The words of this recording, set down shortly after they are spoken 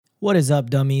What is up,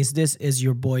 dummies? This is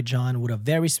your boy John with a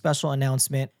very special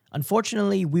announcement.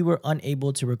 Unfortunately, we were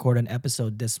unable to record an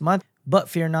episode this month, but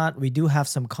fear not, we do have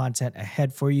some content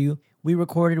ahead for you. We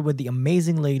recorded with the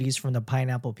amazing ladies from the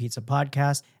Pineapple Pizza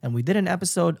podcast, and we did an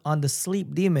episode on the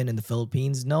sleep demon in the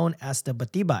Philippines known as the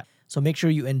Batibat. So make sure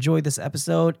you enjoy this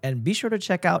episode and be sure to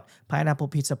check out Pineapple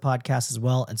Pizza podcast as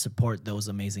well and support those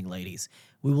amazing ladies.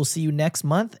 We will see you next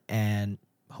month and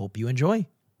hope you enjoy.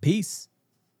 Peace.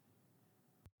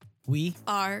 We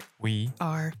are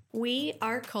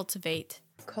cultivate.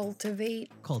 Cultivate.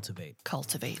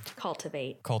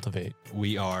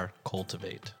 We are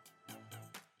cultivate.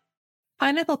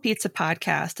 Pineapple Pizza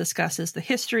Podcast discusses the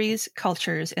histories,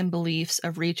 cultures, and beliefs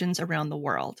of regions around the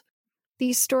world.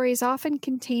 These stories often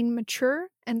contain mature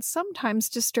and sometimes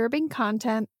disturbing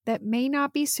content that may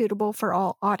not be suitable for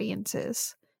all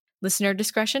audiences. Listener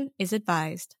discretion is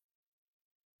advised.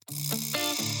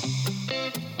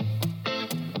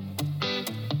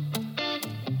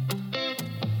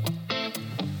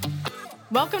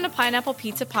 Welcome to Pineapple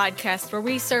Pizza Podcast, where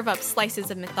we serve up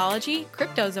slices of mythology,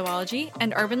 cryptozoology,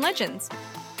 and urban legends.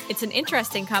 It's an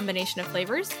interesting combination of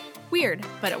flavors. Weird,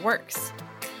 but it works.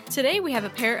 Today we have a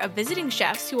pair of visiting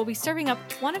chefs who will be serving up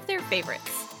one of their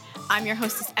favorites. I'm your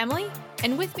hostess, Emily,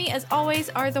 and with me, as always,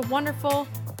 are the wonderful,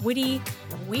 witty,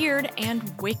 weird,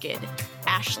 and wicked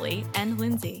Ashley and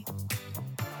Lindsay.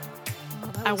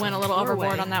 I went a little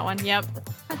overboard on that one. Yep.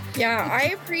 Yeah,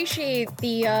 I appreciate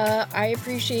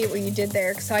what you did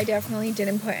there, because I definitely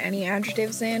didn't put any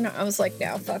adjectives in. I was like,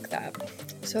 no, fuck that.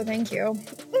 So thank you.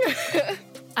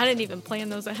 I didn't even plan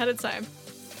those ahead of time.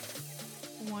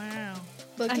 Wow.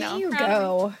 Look at you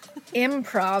go.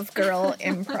 Improv, girl,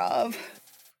 improv.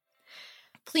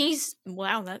 Please,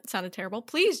 wow, that sounded terrible.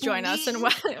 Please join us and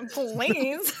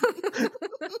please.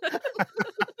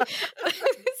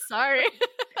 Sorry.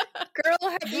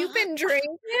 Girl, have you been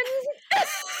drinking?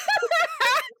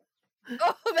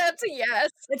 Oh, that's a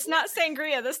yes. It's not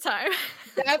sangria this time.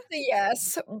 That's a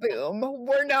yes. Boom.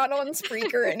 We're not on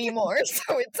Spreaker anymore,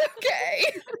 so it's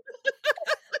okay.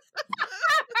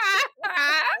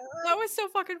 That was so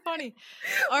fucking funny.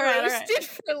 All right. Roasted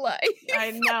for life.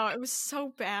 I know. It was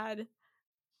so bad.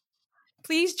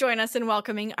 Please join us in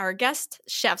welcoming our guest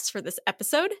chefs for this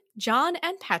episode, John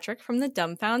and Patrick from the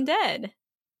Dumbfounded.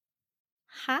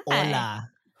 Hi. Hola.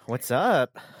 What's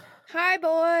up? Hi,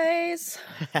 boys.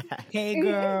 Hey,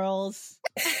 girls.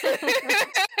 Hey,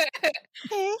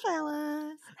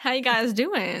 fellas. How you guys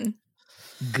doing?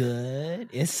 Good.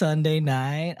 It's Sunday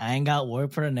night. I ain't got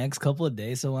work for the next couple of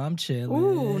days, so I'm chilling.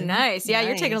 Ooh, nice. Yeah,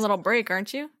 You're taking a little break,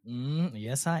 aren't you?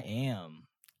 Yes, I am.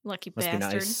 Lucky Must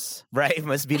bastard. be nice. Right,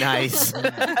 must be nice.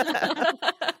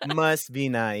 Must be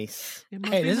nice.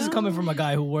 Hey, this is coming from a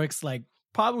guy who works like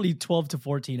probably 12 to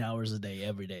 14 hours a day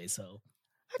every day, so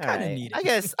I kind of need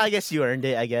it. I guess you earned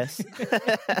it, I guess.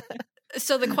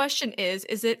 So the question is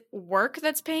it work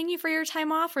that's paying you for your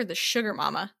time off or the sugar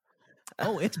mama?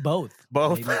 Oh, it's both.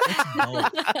 Both. Baby. It's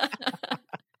both.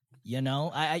 You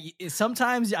know, I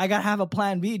sometimes I gotta have a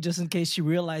plan B just in case she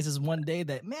realizes one day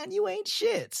that, man, you ain't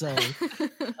shit. So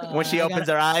when she opens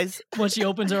her eyes? When she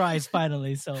opens her eyes,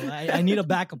 finally. So I need a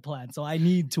backup plan. So I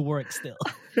need to work still.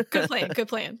 Good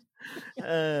plan.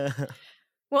 Well,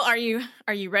 are you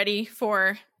ready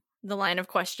for the line of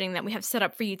questioning that we have set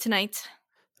up for you tonight?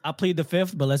 I'll plead the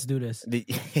fifth, but let's do this.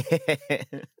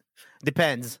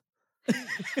 Depends.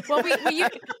 Well,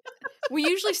 we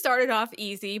usually started off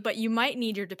easy, but you might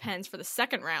need your depends for the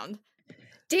second round.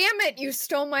 Damn it, you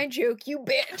stole my joke, you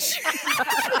bitch.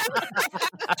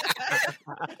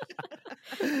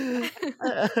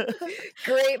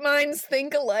 Great minds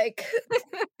think alike.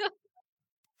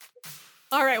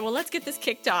 All right, well, let's get this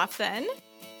kicked off then.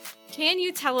 Can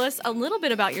you tell us a little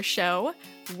bit about your show?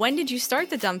 When did you start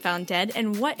the Dumbfounded,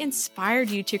 and what inspired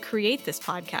you to create this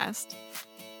podcast?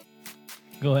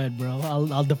 Go ahead, bro.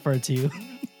 I'll defer to you.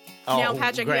 Now,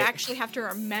 Patrick, great. you actually have to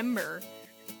remember.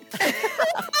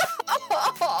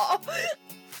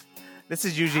 This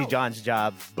is usually John's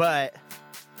job, but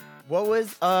what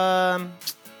was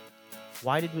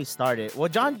why did we start it? Well,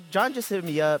 John just hit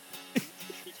me up.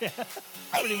 Yeah,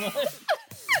 pretty much.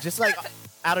 Just like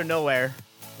out of nowhere.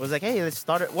 Was like, hey, let's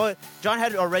start it. Well, John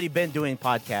had already been doing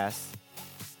podcasts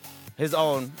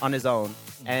on his own.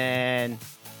 And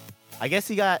I guess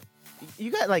you got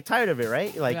like tired of it,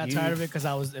 right? Like I got tired of it because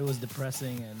it was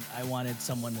depressing and I wanted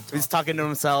someone to talk. He's talking to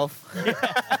himself.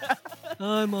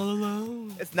 I'm all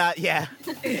alone. It's not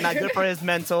good for his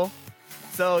mental.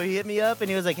 So he hit me up and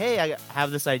he was like, hey, I have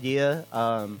this idea.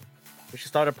 We should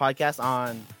start a podcast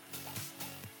on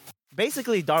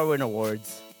basically Darwin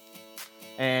Awards.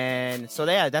 And so,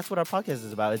 yeah, that's what our podcast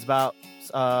is about. It's about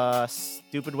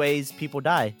stupid ways people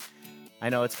die. I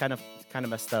know it's kind of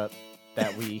messed up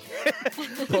that we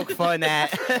poke fun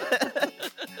at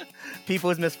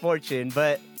people's misfortune,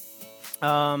 but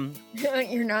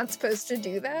You're not supposed to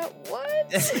do that?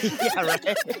 What? yeah,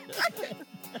 right.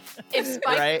 If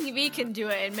Spike Right? TV can do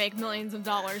it and make millions of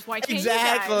dollars, why can't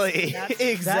Exactly. you guys?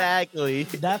 Exactly.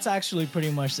 That's actually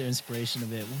pretty much the inspiration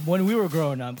of it. When we were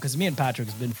growing up, because me and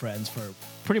Patrick's been friends for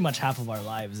pretty much half of our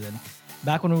lives, and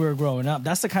back when we were growing up,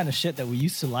 that's the kind of shit that we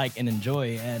used to like and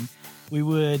enjoy, and we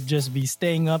would just be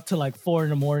staying up till like 4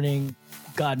 a.m.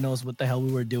 God knows what the hell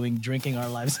we were doing, drinking our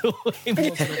lives away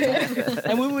most of the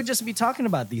time. And we would just be talking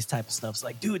about these type of stuff. It's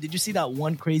like, dude, did you see that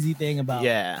one crazy thing about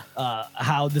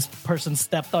how this person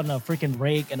stepped on a freaking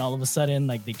rake and all of a sudden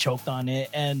like they choked on it?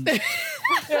 And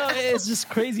it's just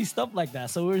crazy stuff like that.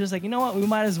 So we were just like, you know what? We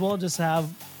might as well just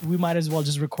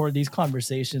record these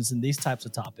conversations and these types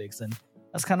of topics. And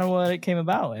that's kind of what it came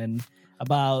about. And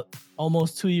about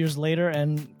almost 2 years later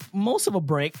and most of a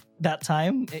break that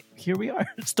time, here we are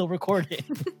still recording.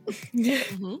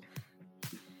 Mm-hmm.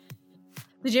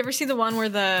 Did you ever see the one where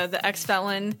the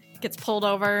ex-felon gets pulled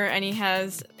over and he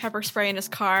has pepper spray in his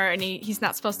car and he's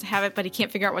not supposed to have it, but he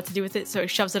can't figure out what to do with it, so he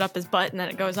shoves it up his butt and then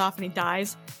it goes off and he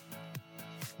dies?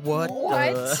 What?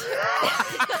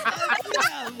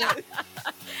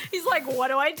 He's like, what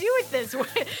do I do with this?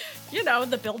 You know,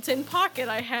 the built-in pocket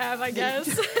I have, I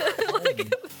guess.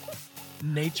 Like,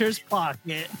 Nature's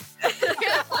pocket.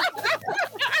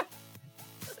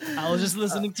 I was just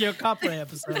listening to your copra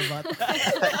episode about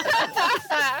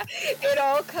that. It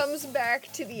all comes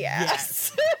back to the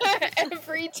ass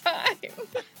every time.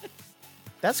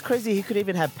 That's crazy. He could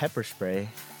even have pepper spray.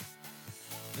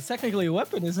 It's technically a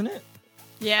weapon, isn't it?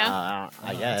 yeah.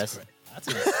 I guess. That's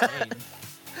insane.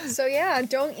 So yeah,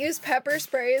 don't use pepper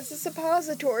spray as a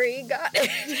suppository. Got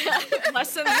it.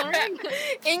 Lessons learned.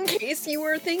 In case you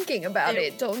were thinking about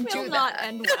it, don't will do not that.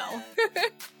 end well.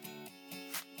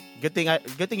 Good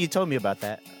thing you told me about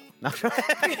that. As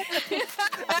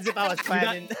if I was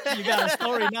planning. You got a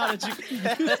story now that you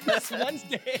can use this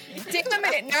Wednesday. Damn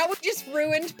it! Now we just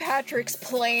ruined Patrick's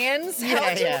plans.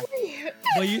 How dare we?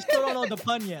 But you still don't know the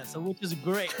pun yet, so which is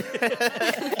great.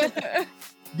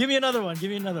 Give me another one. So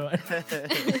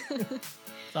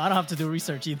I don't have to do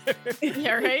research either.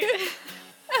 Yeah, right?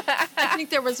 I think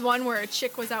there was one where a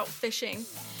chick was out fishing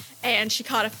and she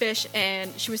caught a fish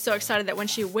and she was so excited that when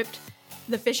she whipped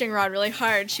the fishing rod really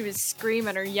hard, she was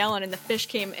screaming or yelling and the fish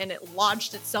came and it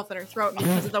lodged itself in her throat. And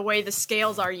because of the way the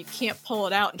scales are, you can't pull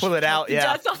it out. And Pull she it out, choked to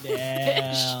yeah. death on the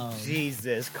Damn. fish.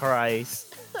 Jesus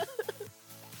Christ.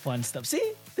 Fun stuff.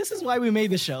 See, this is why we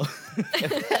made the show.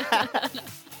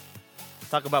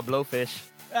 Talk about blowfish.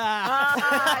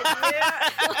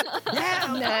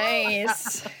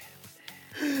 Nice.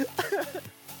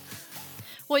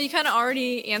 Well, you kind of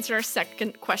already answered our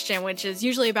second question, which is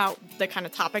usually about the kind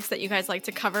of topics that you guys like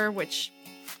to cover, which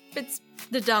it's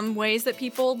the dumb ways that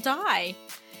people die.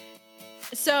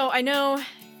 So I know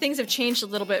things have changed a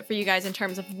little bit for you guys in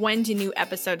terms of when do new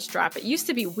episodes drop. It used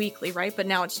to be weekly, right? But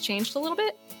now it's changed a little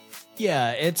bit.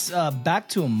 Yeah, it's back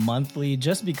to a monthly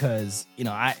just because, you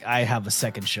know, I have a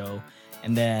second show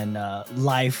and then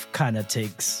life kind of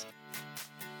takes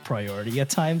priority at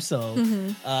times. So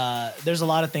there's a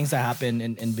lot of things that happen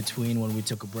in between when we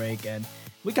took a break and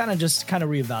we kind of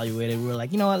reevaluated. We were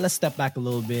like, you know what, let's step back a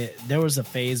little bit. There was a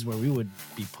phase where we would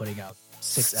be putting out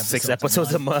six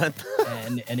episodes a month.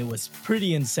 and it was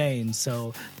pretty insane.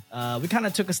 So we kind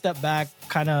of took a step back,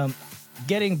 kind of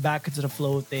getting back into the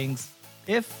flow of things.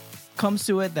 If comes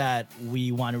to it that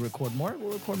we want to record more,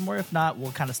 we'll record more. If not,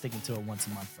 we'll kind of stick into it once a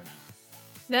month for now.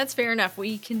 That's fair enough.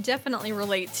 We can definitely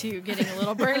relate to getting a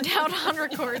little burned out on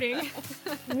recording.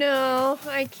 No,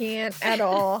 I can't at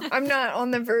all. I'm not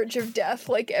on the verge of death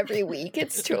like every week.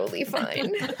 It's totally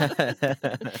fine.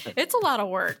 It's a lot of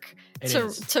work It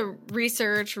is. to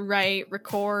research, write,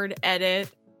 record, edit.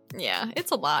 Yeah,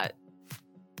 it's a lot.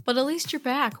 But at least you're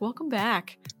back. Welcome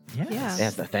back. Yes. Yeah,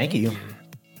 thank you.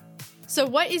 So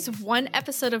what is one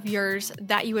episode of yours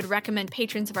that you would recommend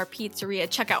patrons of our pizzeria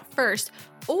check out first?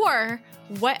 Or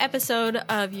what episode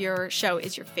of your show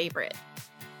is your favorite?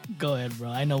 Go ahead, bro.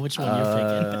 I know which one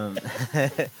you're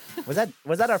picking.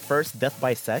 Was that our first Death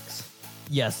by Sex?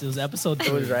 Yes, it was episode 3.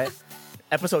 It was right.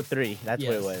 Episode 3. That's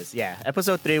what it Yes. was. Yeah.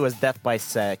 Episode 3 was Death by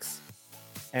Sex,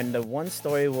 and the one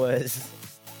story was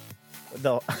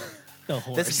the The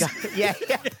horse. this guy. Yeah.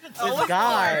 This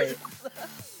guy.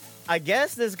 I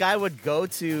guess this guy would go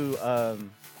to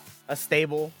a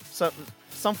stable.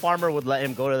 Some farmer would let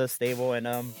him go to the stable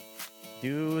and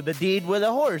do the deed with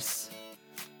a horse.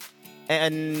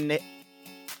 And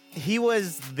he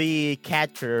was the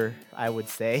catcher, I would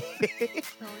say.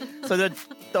 So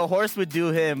the horse would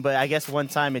do him, but I guess one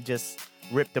time it just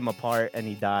ripped him apart and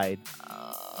he died.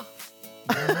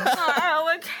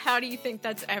 Alec, how do you think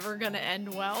that's ever gonna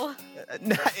end well?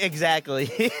 Not exactly.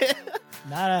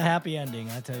 Not a happy ending,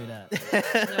 I tell you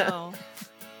that. No.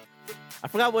 I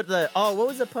forgot what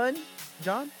was the pun,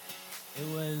 John? It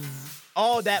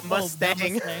was That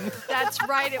Mustang. That's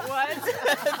right, it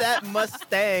was. That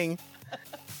Mustang.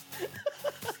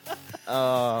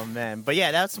 Oh man, but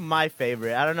yeah, that's my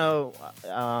favorite. I don't know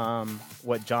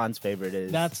what John's favorite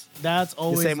is. That's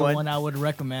always the one I would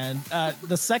recommend.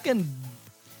 The second,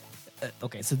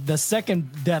 so the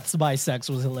second Deaths by Sex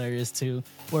was hilarious too,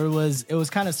 where it was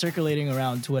kind of circulating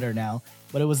around Twitter now,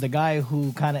 but it was the guy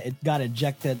who kind of got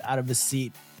ejected out of his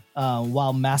seat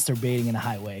while masturbating in a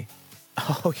highway.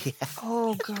 Oh yeah.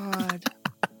 Oh God.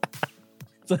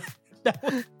 So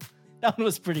that one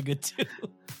was pretty good too.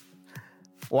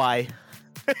 Why?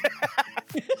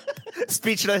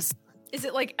 Speechless. Is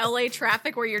it like LA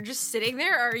traffic where you're just sitting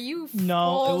there? Or are you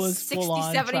No, full it was 60,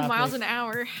 full-on 70 miles traffic. an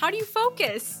hour? How do you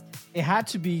focus? It had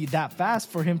to be that fast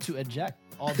for him to eject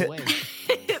all the way.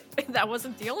 That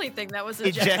wasn't the only thing that was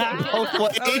Eject ejected. both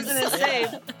ways. I was gonna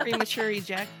say premature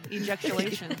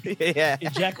ejaculation. Yeah.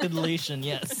 Ejaculation,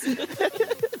 yes.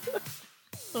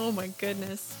 Oh my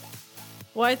goodness.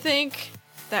 Well, I think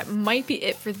that might be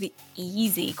it for the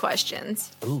easy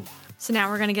questions. Ooh. So now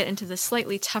we're going to get into the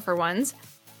slightly tougher ones.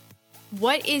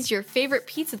 What is your favorite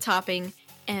pizza topping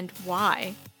and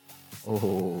why?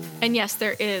 Oh. And yes,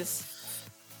 there is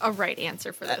a right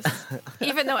answer for this.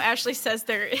 Even though Ashley says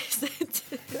there isn't.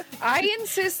 I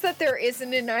insist that there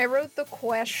isn't, and I wrote the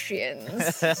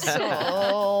questions.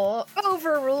 So,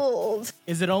 overruled.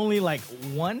 Is it only like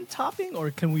one topping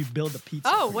or can we build a pizza?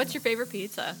 Oh, for what's you? your favorite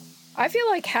pizza? I feel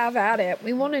like have at it.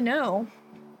 We want to know.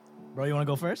 Bro, you want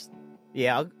to go first?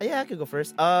 Yeah, I could go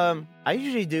first. I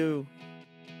usually do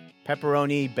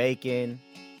pepperoni, bacon,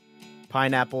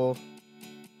 pineapple,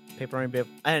 and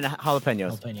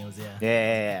jalapenos. Jalapenos, yeah.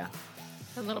 Yeah.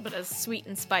 A little bit of sweet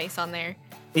and spice on there.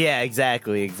 Yeah,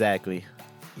 exactly.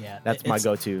 Yeah. That's my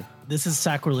go-to. This is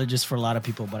sacrilegious for a lot of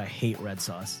people, but I hate red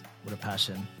sauce with a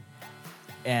passion.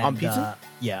 And, On pizza?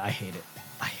 Yeah, I hate it.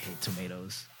 I hate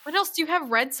tomatoes. What else do you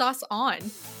have red sauce on?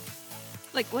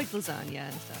 like lasagna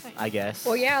and stuff. I guess.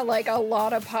 Well, yeah, like a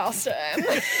lot of pasta.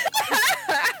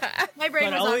 My brain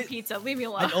But was always- on pizza. Leave me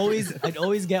alone. I'd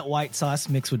always get white sauce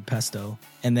mixed with pesto.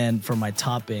 And then for my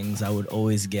toppings, I would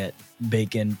always get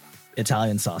bacon,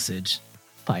 Italian sausage,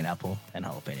 pineapple, and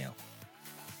jalapeno.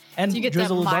 And Do you get that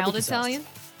drizzle with mild barbecue sauce. Italian?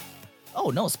 Oh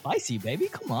no, spicy, baby.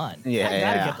 Come on. Yeah, I gotta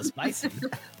yeah. get the spicy.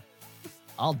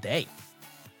 All day.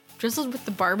 Drizzled with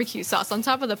the barbecue sauce on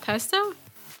top of the pesto?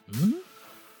 Mhm.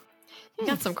 You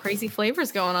got some crazy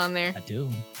flavors going on there. I do.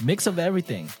 Mix of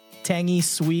everything. Tangy,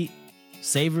 sweet,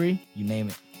 savory, you name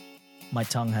it. My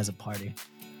tongue has a party.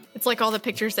 It's like all the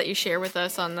pictures that you share with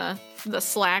us on the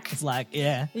Slack. It's like,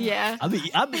 yeah. Yeah. I'll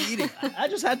be eating. I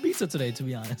just had pizza today, to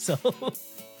be honest. So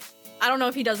I don't know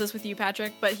if he does this with you,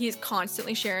 Patrick, but he's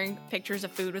constantly sharing pictures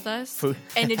of food with us. Food.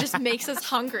 And it just makes us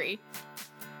hungry.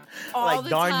 All Like, the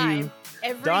darn time. you.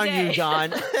 Every Darn day. you,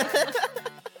 John.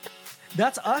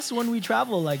 that's us when we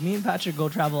travel. Like me and Patrick go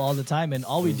travel all the time, and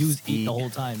all we do is eat the whole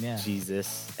time. Yeah.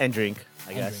 Jesus. And drink,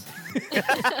 I And guess. drink.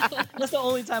 That's the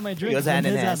only time I drink Goes when hand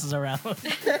in his hand. ass is around.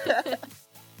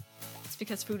 It's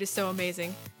because food is so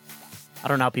amazing, I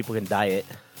don't know how people can diet.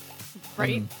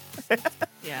 right?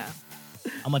 Yeah.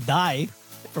 I'm gonna die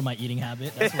for my eating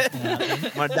habit. That's what's gonna happen.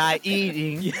 I'm gonna die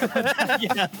eating.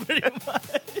 Yeah, pretty much.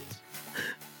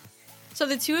 So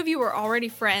the two of you were already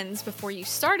friends before you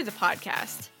started the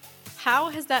podcast. How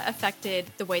has that affected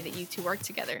the way that you two work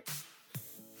together?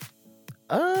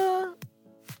 I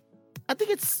think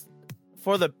it's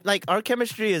for our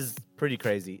chemistry is pretty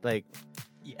crazy. Like,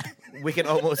 Yeah. we can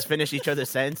almost finish each other's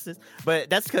sentences, but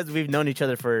that's because we've known each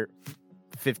other for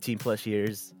 15 plus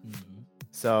years.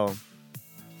 So,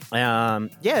 yeah,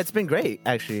 it's been great,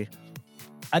 actually.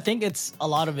 I think it's a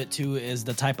lot of it too is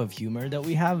the type of humor that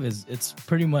we have is it's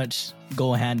pretty much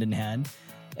go hand in hand.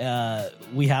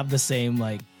 We have the same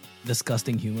like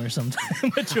disgusting humor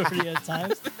sometimes, majority of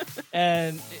times,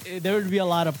 and there would be a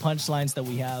lot of punchlines that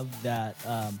we have that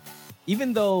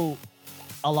even though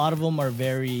a lot of them are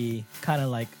very kind of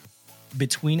like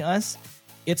between us,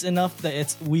 it's enough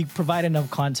that we provide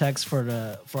enough context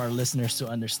for our listeners to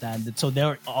understand it, so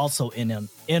they're also in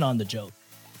on the joke.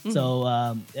 So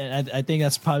I think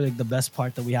that's probably the best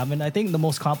part that we have. And I think the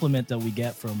most compliment that we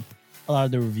get from a lot of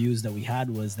the reviews that we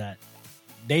had was that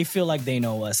they feel like they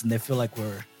know us and they feel like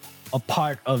we're a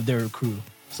part of their crew.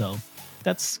 So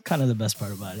that's kind of the best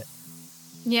part about it.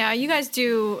 Yeah, you guys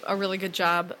do a really good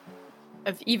job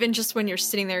of, even just when you're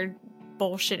sitting there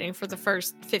bullshitting for the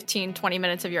first 15, 20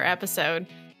 minutes of your episode,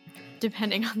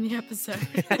 depending on the episode.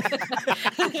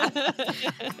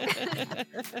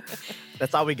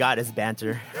 That's all we got is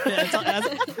banter. Yeah,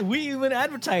 we even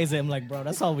advertise him like, bro,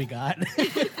 that's all we got.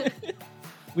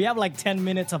 We have like 10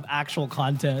 minutes of actual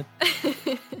content.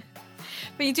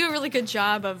 But you do a really good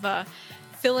job of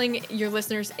filling your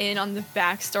listeners in on the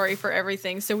backstory for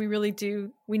everything. So we really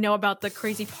do. We know about the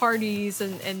crazy parties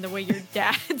and the way your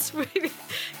dads would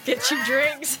get you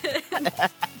drinks.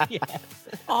 Yeah.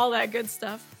 All that good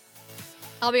stuff.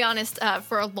 I'll be honest,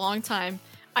 for a long time,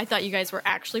 I thought you guys were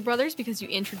actually brothers because you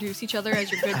introduce each other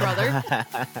as your good brother.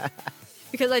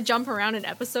 Because I jump around in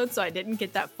episodes, so I didn't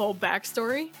get that full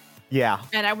backstory. Yeah.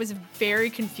 And I was very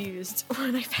confused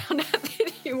when I found out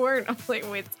that you weren't. I'm like,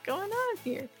 what's going on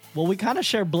here? Well, we kind of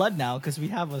share blood now because we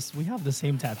have the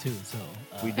same tattoo. So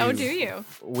We do. Oh, do you?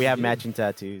 We have matching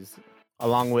tattoos,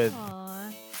 along with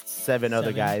Aw. 7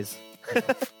 other 7. guys.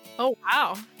 Oh,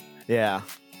 wow. Yeah.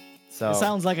 So it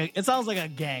sounds like a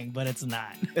gang, but it's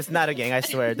not. it's not a gang, I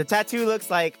swear. The tattoo looks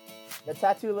like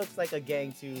a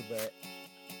gang too, but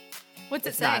What's it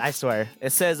it's say? not. I swear.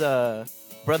 It says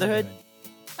brotherhood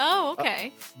Oh,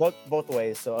 okay. both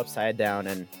ways, so upside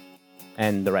down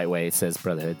and the right way it says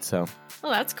brotherhood. So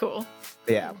Well, that's cool.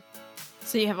 yeah.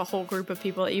 So you have a whole group of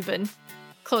people that you've been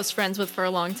close friends with for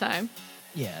a long time.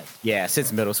 Yeah, Yeah,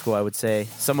 since middle school, I would say.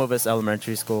 Some of us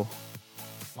elementary school.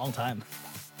 long time.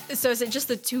 So is it just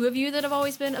the two of you that have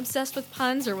always been obsessed with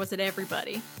puns, or was it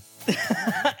everybody?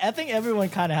 I think everyone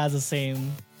kind of has the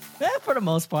same. For the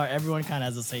most part, everyone kind of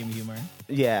has the same humor.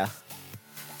 Yeah.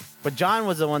 But John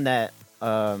was the one that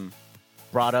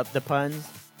brought up the puns.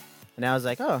 And I was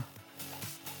like, oh,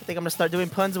 I think I'm going to start doing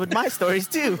puns with my stories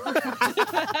too.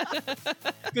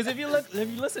 Because if you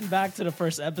listen back to the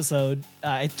first episode,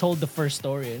 I told the first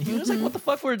story, and he was like, "What the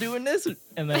fuck, we're doing this?"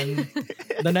 And then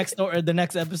the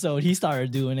next episode, he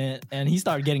started doing it, and he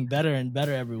started getting better and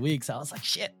better every week. So I was like,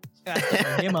 "Shit, I have to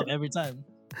bring him up every time."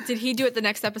 Did he do it the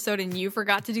next episode and you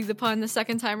forgot to do the pun the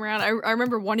second time around? I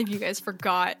remember one of you guys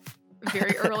forgot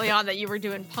very early on that you were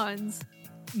doing puns.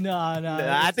 No.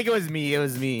 I think it was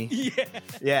me. Yeah.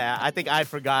 Yeah, I think I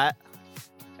forgot.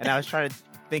 And I was trying to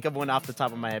think of one off the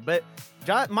top of my head. But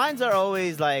mine's are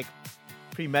always like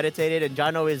premeditated, and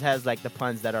John always has like the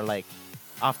puns that are like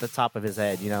off the top of his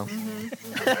head, you know?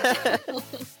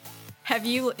 Have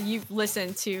you've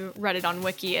listened to Reddit on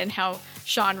Wiki and how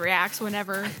Sean reacts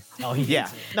whenever, Oh, he Yeah.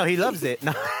 hates it. No, he loves it.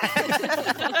 No.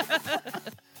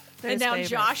 and now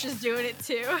Josh is doing it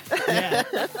too. Yeah,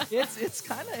 it's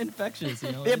kind of infectious,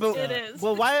 you know. Yeah, It's, but It is.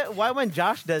 well, why when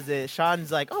Josh does it, Sean's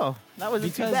like, oh, that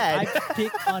wasn't too because bad. I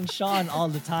pick on Sean all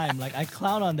the time. Like I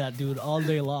clown on that dude all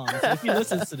day long. So if he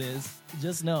listens to this,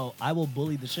 just know I will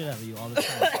bully the shit out of you all the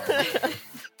time.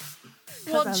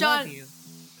 Well, John,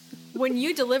 when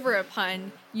you deliver a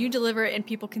pun, you deliver it and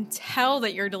people can tell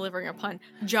that you're delivering a pun.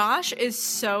 Josh is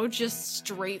so just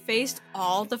straight-faced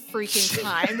all the freaking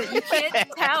time that you can't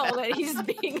tell that he's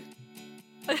being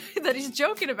that he's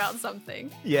joking about something.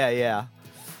 Yeah.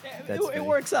 That's It funny.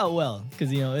 works out well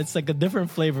because it's like a different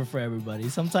flavor for everybody.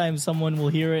 Sometimes someone will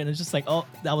hear it and it's just like, oh,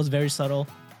 that was very subtle.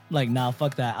 I'm like, nah,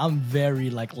 fuck that. I'm very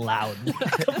like loud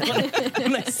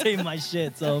when I say my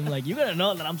shit. So I'm like, you gotta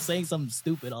know that I'm saying something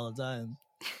stupid all the time.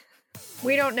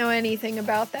 We don't know anything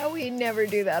about that. We never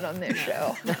do that on this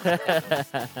show.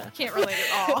 Can't relate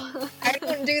at all. I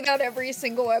don't do that every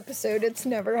single episode. It's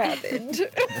never happened.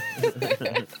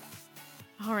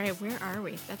 All right, where are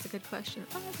we? That's a good question.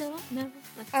 I don't know.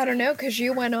 I don't know, because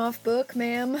you went off book,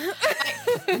 ma'am.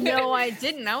 No, I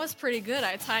didn't. That was pretty good.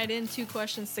 I tied in two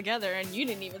questions together and you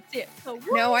didn't even see it. So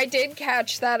No, I did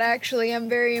catch that, actually. I'm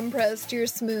very impressed. You're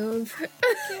smooth.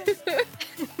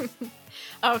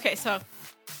 Okay, so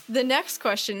the next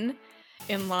question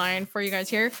in line for you guys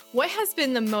here. What has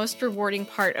been the most rewarding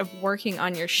part of working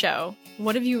on your show?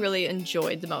 What have you really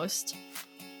enjoyed the most?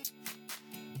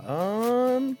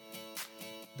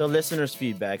 The listeners'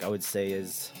 feedback, I would say,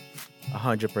 is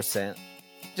 100%.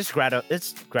 Just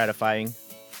it's gratifying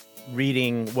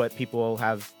reading what people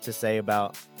have to say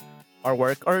about our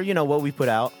work, or what we put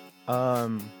out.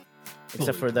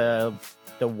 Except for the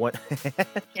one,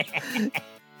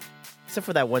 except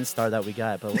for that 1 star that we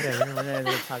got. But whatever, we're not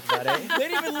gonna talk about it. They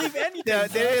didn't even leave anything. They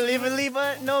didn't even leave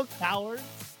no. Cowards.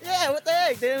 Yeah, what the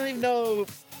heck? They didn't leave no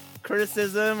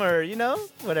criticism or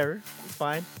whatever. It's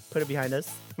fine. Put it behind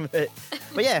us. But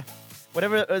yeah,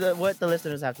 whatever what the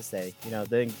listeners have to say.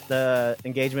 The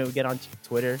engagement we get on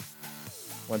Twitter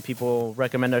when people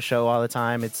recommend our show all the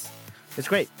time. It's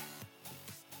great.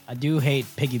 I do hate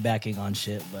piggybacking on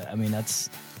shit, but I mean that's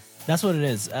That's what it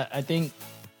is. I think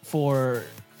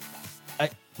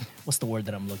what's the word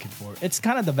that I'm looking for? It's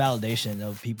kind of the validation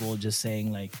of people just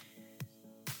saying like,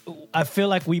 I feel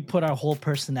like we put our whole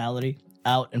personality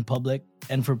out in public,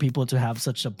 and for people to have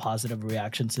such a positive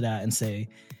reaction to that and say,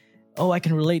 oh, I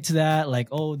can relate to that. Like,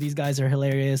 oh, these guys are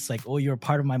hilarious. Like, oh, you're a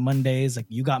part of my Mondays. Like,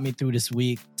 you got me through this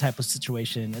week type of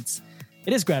situation.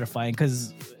 It is gratifying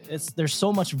because there's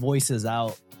so much voices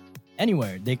out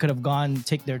anywhere. They could have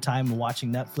take their time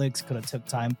watching Netflix, could have took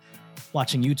time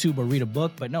watching YouTube or read a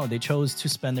book, but no, they chose to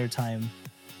spend their time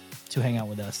to hang out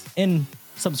with us in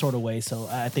some sort of way. So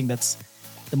I think that's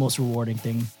the most rewarding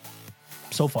thing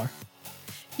so far.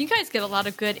 You guys get a lot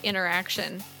of good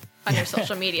interaction on your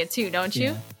social media too, don't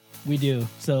you? Yeah, we do.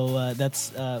 So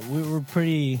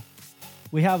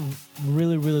we have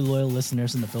really, really loyal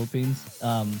listeners in the Philippines.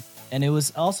 And it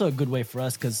was also a good way for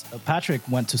us because Patrick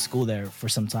went to school there for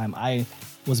some time. I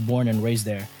was born and raised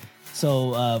there.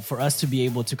 So for us to be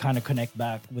able to kind of connect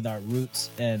back with our roots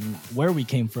and where we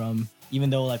came from, even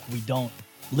though like we don't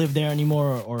live there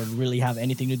anymore or really have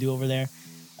anything to do over there,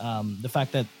 the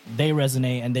fact that they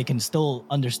resonate and they can still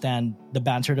understand the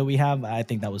banter that we have, I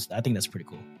think that's pretty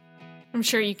cool. I'm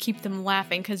sure you keep them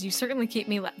laughing because you certainly keep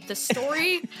me laughing. The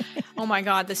story, oh my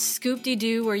God, the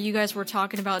scoop-de-doo where you guys were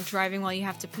talking about driving while you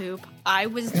have to poop. I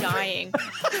was dying.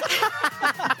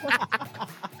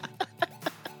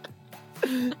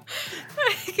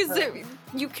 Because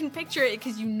you can picture it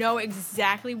because you know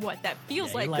exactly what that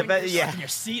feels like. When you're in your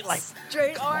seat, like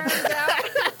straight arms out.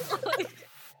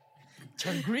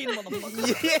 Turn green,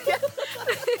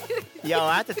 motherfucker. Yo,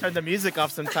 I have to turn the music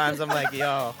off sometimes. I'm like,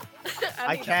 yo,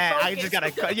 I can't. I just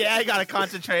I gotta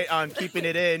concentrate on keeping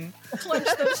it in. Clench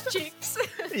those cheeks.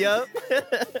 Yep.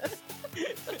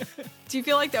 Do you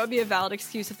feel like that would be a valid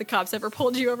excuse if the cops ever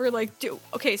pulled you over? Like,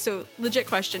 okay, so legit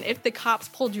question. If the cops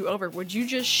pulled you over, would you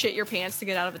just shit your pants to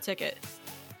get out of a ticket?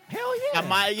 Hell yeah. I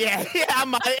might, I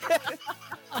might.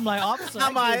 I'm like, officer,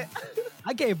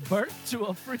 I gave birth to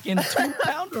a freaking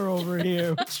 2-pounder over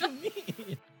here. What you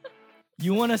mean?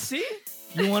 You want to see?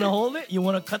 You want to hold it? You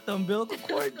want to cut the umbilical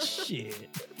cord? Shit.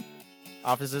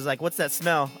 Officer's like, what's that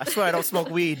smell? I swear I don't smoke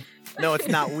weed. No, it's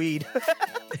not weed.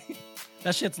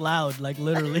 That shit's loud, like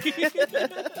literally.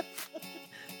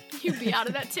 You'd be out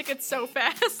of that ticket so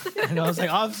fast. And I was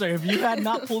like, officer, if you had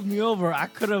not pulled me over, I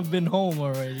could have been home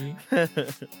already.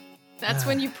 That's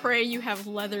when you pray you have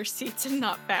leather seats and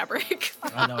not fabric.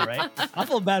 I know, right? I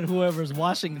feel bad whoever's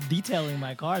detailing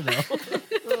my car, though.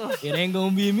 It ain't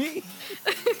gonna be me.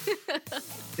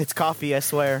 It's coffee, I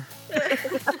swear.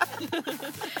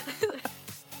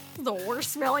 The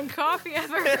worst smelling coffee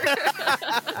ever.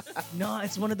 No,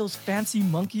 it's one of those fancy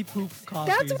monkey poop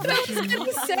coffees. That's what I was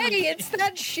gonna say. It's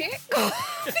that shit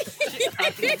coffee.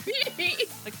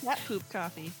 The cat poop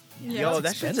coffee. Yeah, Yo, it's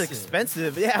that shit's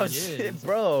expensive. expensive. Yeah, It shit, is.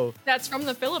 bro. That's from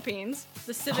the Philippines.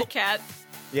 The civet cat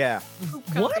Yeah. poop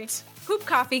coffee. What? Poop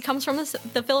coffee comes from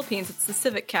the Philippines. It's the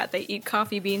civet cat. They eat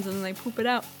coffee beans and then they poop it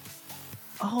out.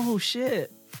 Oh,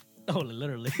 shit. Oh,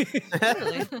 literally.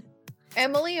 Really?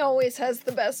 Emily always has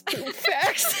the best poop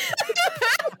facts.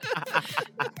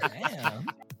 Damn.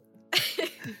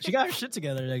 She got her shit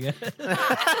together, I guess.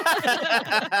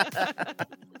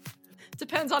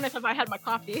 Depends on if I had my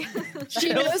coffee.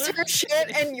 She knows her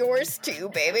shit and yours too,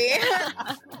 baby.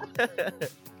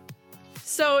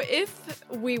 So if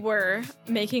we were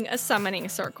making a summoning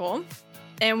circle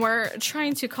and we're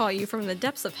trying to call you from the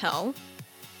depths of hell,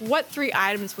 what 3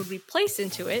 items would we place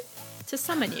into it to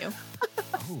summon you?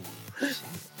 Oh, shit.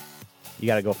 You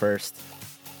gotta go first.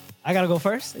 I gotta go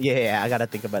first? Yeah, I gotta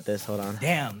think about this. Hold on.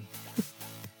 Damn.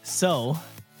 So,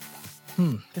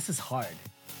 this is hard.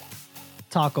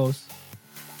 Tacos.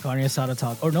 Carne asada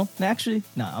taco. Or no, actually,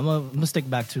 no. I'm gonna stick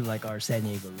back to like our San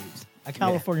Diego roots. A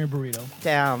California burrito.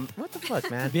 Damn. What the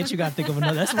fuck, man? Bitch, you gotta think of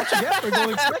another. That's what you get for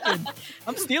going second.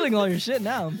 I'm stealing all your shit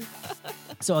now.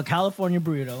 So a California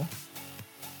burrito.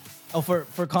 Oh, for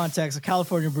context, a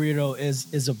California burrito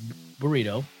is a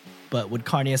burrito, but with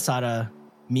carne asada,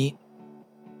 meat,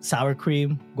 sour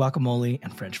cream, guacamole,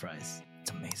 and French fries. It's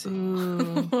amazing.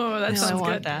 Ooh. Oh, that I sounds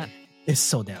want good. that. It's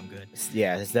so damn good.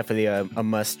 Yeah, it's definitely a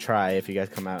must try if you guys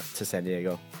come out to San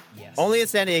Diego. Yes. Only in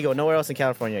San Diego, nowhere else in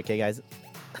California, okay, guys?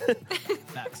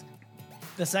 Facts.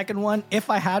 The second one,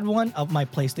 if I had one, of my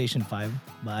PlayStation 5,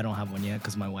 but I don't have one yet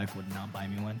because my wife would not buy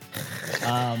me one.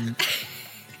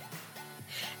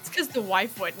 It's because the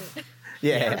wife wouldn't.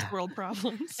 Yeah. First world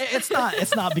problems. It's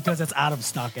not because it's out of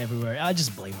stock everywhere. I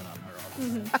just blame it on her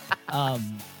all the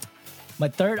time. My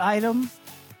third item,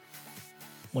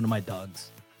 one of my dogs.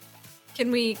 Can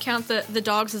we count the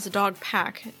dogs as a dog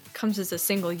pack? It comes as a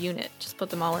single unit. Just put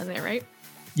them all in there, right?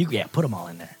 Yeah, put them all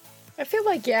in there. I feel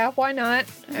like, yeah, why not?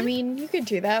 I mean, you could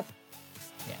do that.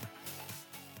 Yeah.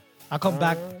 I'll come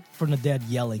back from the dead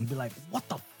yelling, be like, what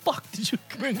the fuck did you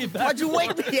bring me back? Why'd you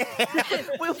wake me? Yeah.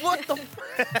 Wait, what the?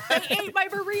 I ate my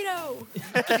burrito.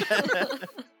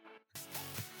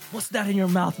 What's that in your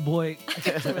mouth, boy?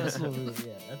 Yeah,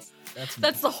 that's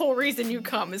That's the whole reason you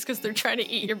come is because they're trying to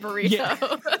eat your burrito.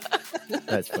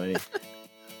 That's funny.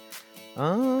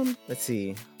 Let's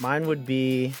see. Mine would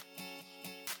be.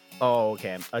 Oh,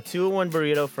 okay. A 2-in-1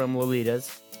 burrito from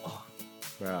Lolita's. Oh.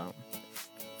 Bro.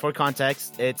 For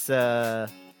context, it's a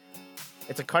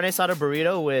carne asada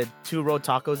burrito with 2 rolled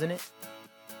tacos in it.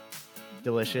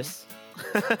 Delicious.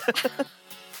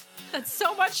 That's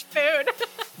so much food.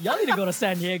 Y'all need to go to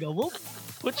San Diego. We'll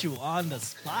put you on the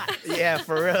spot. Yeah,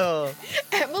 for real.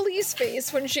 Emily's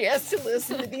face when she has to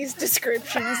listen to these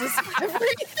descriptions is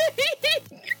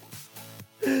everything.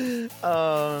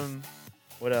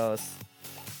 What else?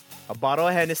 A bottle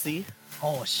of Hennessy.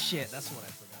 Oh shit, that's what I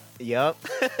forgot. Yup.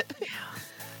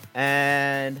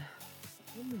 And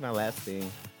what would be my last thing?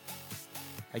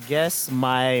 I guess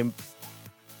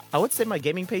I would say my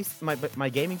gaming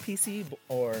PC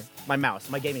or my mouse,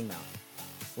 my gaming mouse.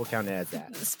 We'll count it as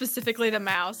that. Specifically the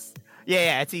mouse.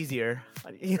 Yeah, it's easier.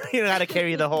 You don't gotta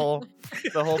carry the whole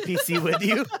PC with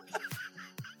you.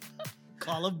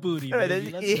 Call of Booty,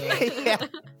 baby. Let's go. Yeah.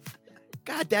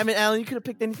 God damn it, Alan! You could have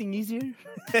picked anything easier.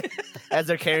 As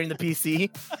they're carrying the PC.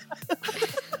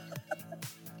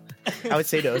 I would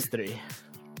say those 3.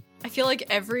 I feel like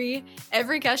every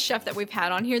guest chef that we've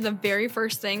had on here, the very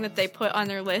first thing that they put on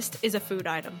their list is a food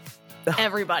item.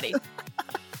 Everybody.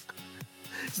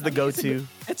 It's the go-to.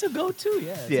 It's a go-to,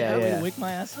 yeah. Yeah. Wake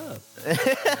my ass up.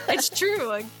 It's true.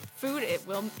 Like food,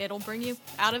 it'll bring you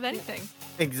out of anything.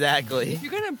 Exactly. If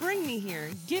you're gonna bring me here,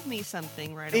 give me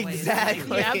something right away.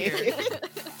 Exactly. Yeah.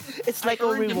 It's like a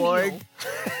earned a reward.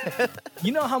 meal.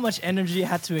 You know how much energy you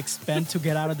had to expend to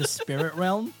get out of the spirit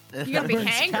realm? You gotta be Burns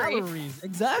hangry. calories.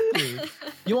 Exactly.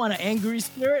 You want an angry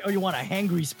spirit or you want a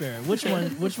hangry spirit? Which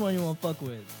one you want to fuck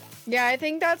with? Yeah, I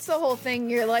think that's the whole thing.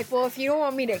 You're like, well, if you don't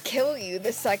want me to kill you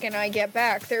the second I get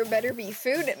back, there better be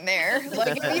food in there.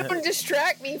 Like, if you don't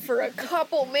distract me for a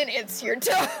couple minutes, you're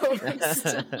toast.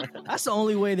 That's the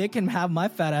only way they can have my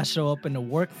fat ass show up in the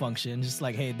work function. Just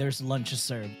like, hey, there's lunch to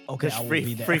serve. Okay, There's I will free,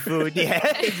 be there. free food.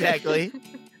 Yeah, exactly.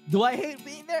 Do I hate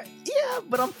being there? Yeah,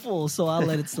 but I'm full, so I'll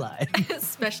let it slide.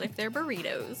 Especially if they're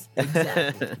burritos.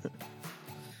 Exactly.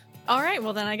 All right,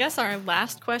 well then I guess our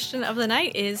last question of the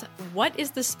night is, what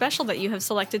is the special that you have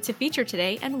selected to feature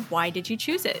today and why did you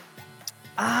choose it?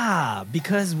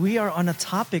 Because we are on a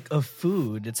topic of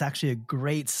food, it's actually a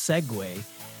great segue.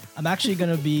 I'm actually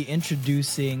going to be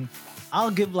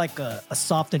I'll give like a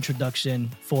soft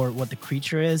introduction for what the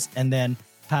creature is, and then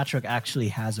Patrick actually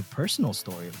has a personal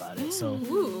story about it. So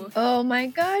Ooh. Oh my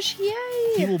gosh, he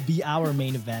yay! will be our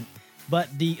main event. But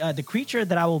the creature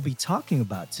that I will be talking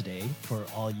about today, for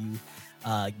all you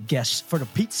guests, for the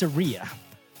pizzeria,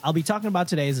 I'll be talking about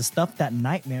today is the stuff that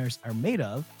nightmares are made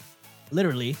of,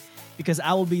 literally, because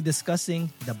I will be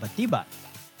discussing the Batibat.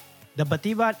 The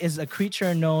Batibat is a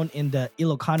creature known in the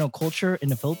Ilocano culture in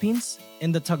the Philippines.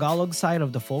 In the Tagalog side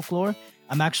of the folklore,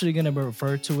 I'm actually going to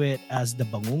refer to it as the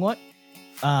bangungot.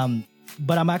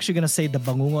 But I'm actually going to say the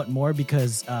bangungot more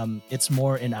because it's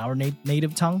more in our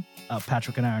native tongue.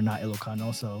 Patrick and I are not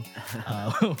Ilocano, so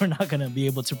we're not going to be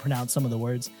able to pronounce some of the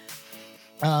words.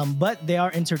 But they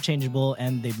are interchangeable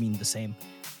and they mean the same.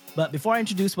 But before I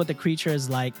introduce what the creature is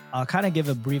like, I'll kind of give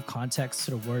a brief context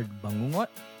to the word bangungot.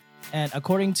 And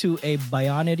according to a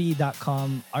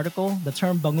Bionity.com article, the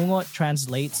term bangungot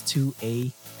translates to a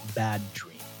bad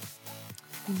dream.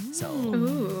 So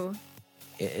Ooh.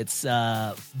 it's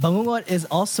bangungot is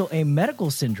also a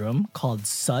medical syndrome called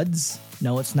SUDS.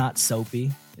 No, it's not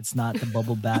soapy. It's not the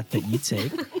bubble bath that you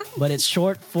take, but it's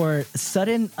short for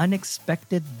sudden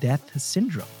unexpected death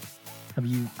syndrome. Have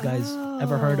you guys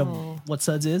ever heard of what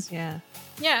SUDS is? Yeah.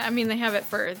 Yeah, I mean, they have it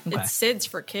for, it's SIDS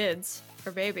for kids,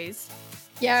 for babies.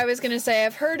 Yeah, I was gonna say,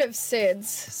 I've heard of SIDS,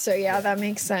 so yeah, that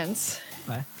makes sense.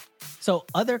 Okay. So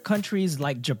other countries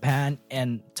like Japan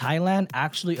and Thailand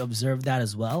actually observe that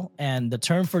as well. And the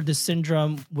term for this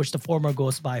syndrome, which the former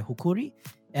goes by hukuri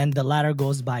and the latter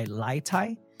goes by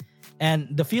laitai.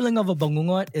 And the feeling of a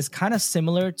bangungot is kind of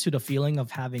similar to the feeling of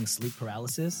having sleep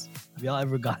paralysis. Have y'all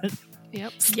ever gotten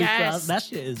Yep. sleep Yes. paralysis? That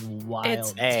shit is wild.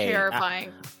 It's Hey,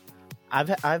 terrifying. I've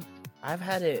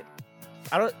had it.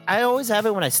 I always have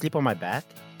it when I sleep on my back,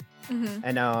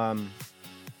 and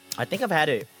I think I've had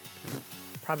it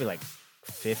probably like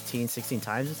 15, 16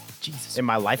 times Jesus in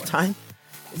my lifetime.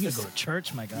 You gotta go to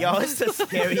church, my guy. Yo, it's the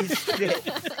scariest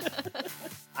shit.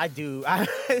 I do. I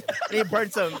need burn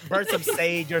some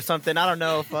sage or something. I don't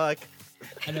know. Fuck.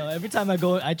 I know every time I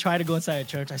try to go inside a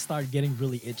church, I start getting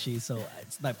really itchy. So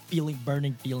it's that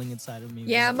burning feeling inside of me.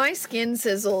 Yeah, my skin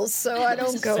sizzles, so I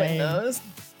don't go in Same. those.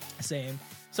 Same.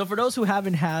 So for those who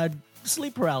haven't had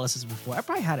sleep paralysis before, I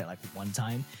probably had it like one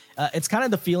time. It's kind of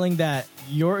the feeling that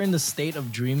you're in the state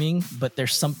of dreaming, but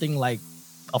there's something like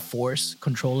a force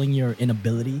controlling your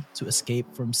inability to escape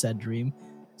from said dream.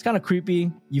 It's kind of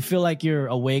creepy. You feel like you're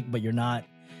awake, but you're not.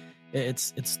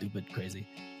 It's stupid, crazy.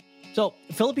 So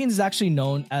Philippines is actually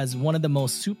known as one of the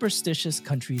most superstitious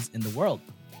countries in the world.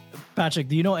 Patrick,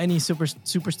 do you know any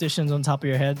superstitions on top of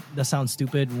your head that sound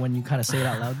stupid when you kind of say it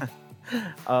out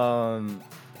loud?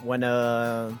 When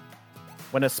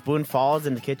a spoon falls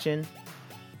in the kitchen,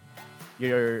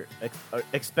 you're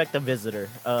expect a visitor,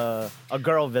 a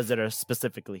girl visitor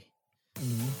specifically.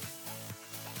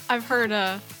 I've heard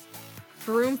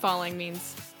broom falling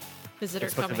means visitor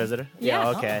Expect coming. a visitor. Yeah.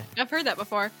 Okay. I've heard that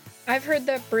before. I've heard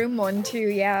that broom one too,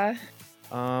 yeah.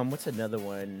 What's another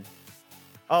one?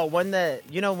 Oh, one that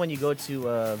when you go to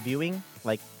a viewing,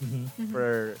 like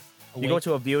for you go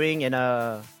to a viewing and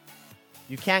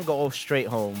you can't go straight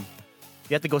home.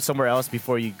 You have to go somewhere else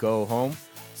before you go home,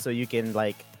 so you can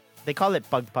they call it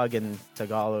pug in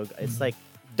Tagalog. It's like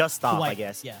dust off, I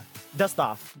guess. Yeah. Dust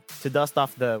off to dust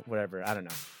off the whatever. I don't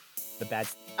know. The bad.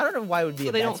 I don't know why it would be So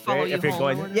a they bad don't follow spirit you if you're home or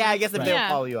going. whatever? Yeah, I guess if they Right. don't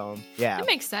follow you home. Yeah. It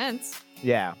makes sense.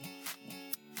 Yeah.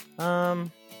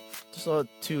 So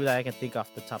two that I can think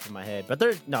off the top of my head, but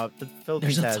the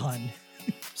Philippines There's a has ton.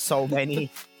 so many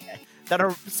that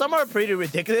some are pretty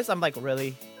ridiculous. I'm like,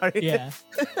 really? Yeah.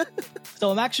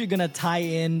 So I'm actually gonna tie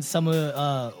in some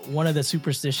of one of the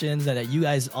superstitions that you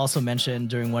guys also mentioned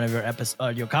during one of your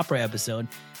your Capre episode.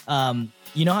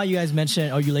 You know how you guys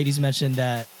mentioned, or you ladies mentioned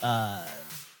that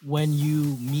when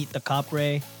you meet the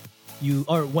Capre,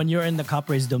 when you're in the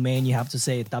Capre's domain, you have to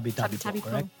say tabi tabi po,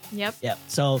 correct? Yep. Yeah.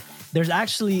 So there's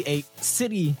actually a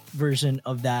city version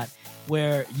of that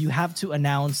where you have to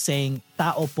announce saying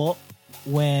tao po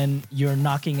when you're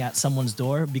knocking at someone's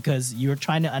door, because you're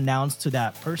trying to announce to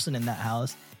that person in that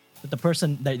house that the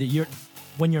person that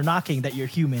when you're knocking, that you're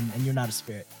human and you're not a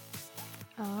spirit.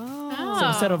 Oh. So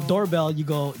instead of doorbell,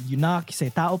 you knock, you say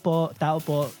tao po,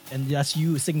 and that's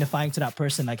you signifying to that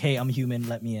person like, hey, I'm human,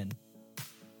 let me in.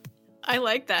 I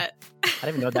like that. I didn't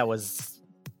even know that was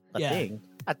a Yeah. thing.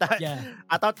 I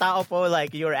thought tao po,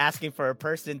 like you were asking for a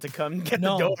person to come get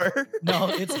No. the door. No,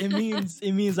 it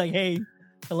means like, hey,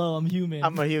 hello, I'm human.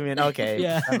 I'm a human. Okay,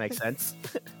 Yeah. that makes sense.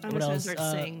 I'm What just gonna else? start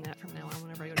saying that from now on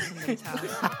whenever I go to somebody's house.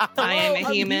 Hello, I am a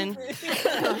I'm human.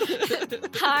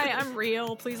 Hi, I'm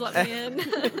real. Please let me in.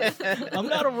 I'm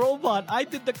not a robot. I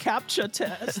did the CAPTCHA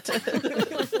test.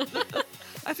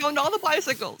 I found all the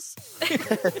bicycles.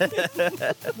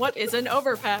 What is an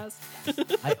overpass?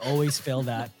 I always fail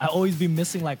that. I always be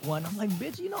missing like one. I'm like,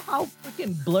 bitch, you know how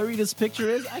freaking blurry this picture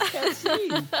is? I can't see.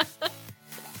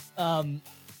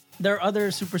 There are other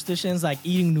superstitions like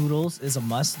eating noodles is a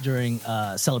must during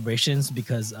celebrations,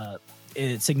 because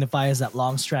it signifies that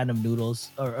long strand of noodles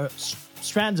or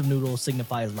strands of noodles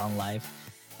signifies long life.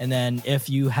 And then if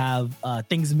you have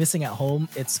things missing at home,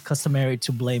 it's customary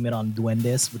to blame it on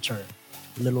duendes, which are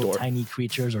little tiny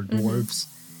creatures or dwarves.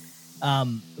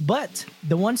 But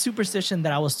the one superstition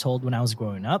that I was told when I was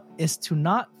growing up is to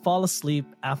not fall asleep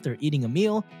after eating a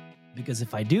meal, because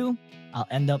if I do, I'll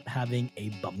end up having a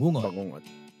bangungot.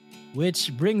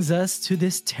 Which brings us to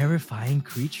this terrifying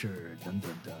creature. Dun,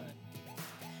 dun, dun.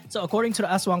 So according to the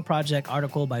Aswang Project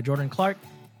article by Jordan Clark,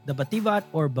 the Batibat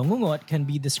or bangungot can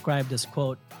be described as,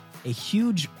 quote, a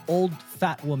huge old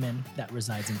fat woman that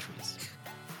resides in trees.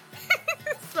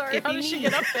 Sorry, It'd how be did she me.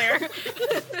 get up there?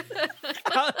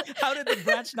 How did the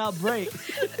branch not break?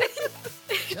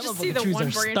 You Them just see the trees one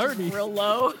are branch sturdy. is real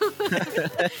low.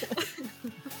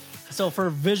 So for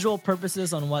visual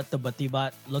purposes on what the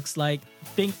Batibat looks like,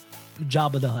 think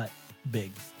Jabba the Hutt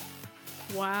big,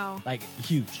 Wow. like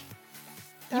huge.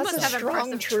 You That's must a have an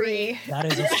strong impressive tree. That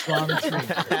is a strong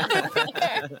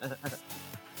tree.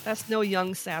 That's no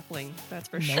young sapling, that's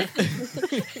for sure. Nope.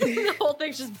 The whole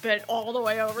thing's just bent all the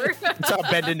way over. It's all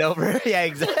bending over. Yeah,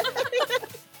 exactly.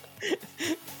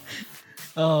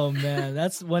 Oh man,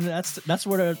 that's where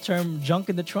the term "junk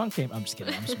in the trunk" came. I'm just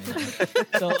kidding. I'm just making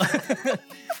it up.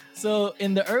 So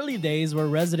in the early days, where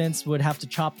residents would have to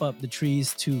chop up the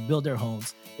trees to build their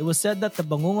homes, it was said that the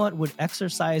bangungot would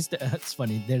exercise. It's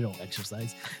funny, they don't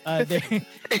exercise.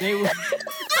 They would.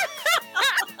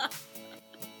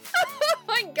 Oh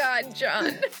my God,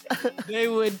 John. They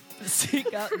would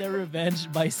seek out their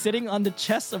revenge by sitting on the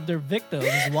chests of their victims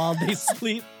while they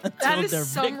sleep That until is their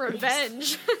some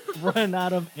victims revenge. run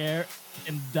out of air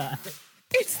and die.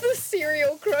 It's the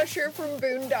cereal crusher from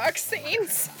Boondock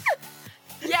Saints.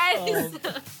 Yes.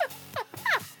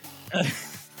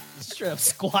 Straight up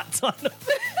squats on them.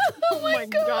 Oh my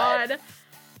god.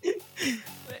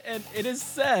 And it is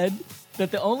said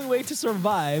that the only way to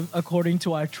survive, according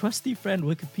to our trusty friend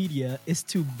Wikipedia, is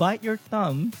to bite your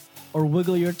thumb or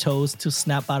wiggle your toes to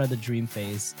snap out of the dream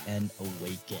phase and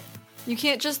awaken. You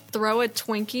can't just throw a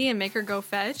Twinkie and make her go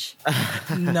fetch.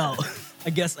 No. I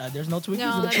guess there's no Twinkies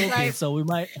No, in the that's Philippines, right. so we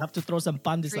might have to throw some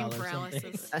Dream pandesal or something.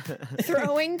 paralysis.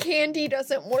 Throwing candy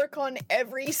doesn't work on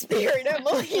every spirit,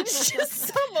 Emily. It's just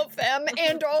some of them,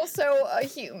 and also a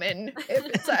human. If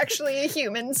it's actually a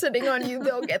human sitting on you,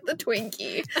 they'll get the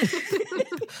Twinkie.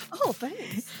 Oh,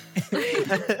 thanks.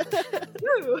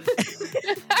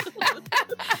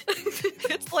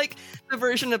 It's like the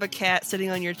version of a cat sitting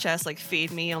on your chest, like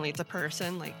feed me, only it's a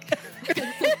person. Like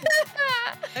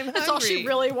I'm That's all she hungry.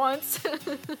 really wants.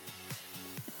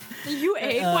 You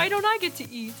ate. Why don't I get to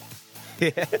eat?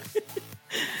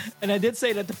 And I did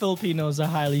say that the Filipinos are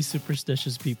highly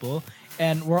superstitious people,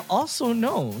 and we're also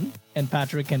known, and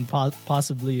Patrick can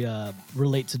possibly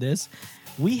relate to this,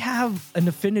 we have an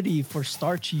affinity for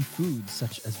starchy foods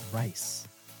such as rice.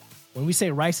 When we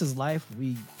say rice is life,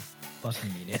 we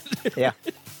fucking mean it. Yeah.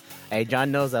 Hey,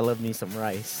 John knows I love me some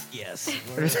rice. Yes.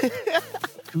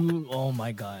 Oh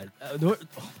my god. You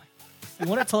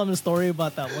want to tell him the story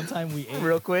about that one time we ate?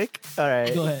 Real quick. All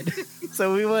right. Go ahead.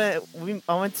 So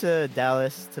I went to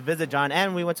Dallas to visit John,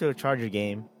 and we went to a Charger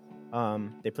game.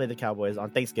 They played the Cowboys on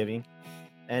Thanksgiving,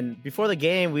 and before the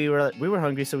game, we were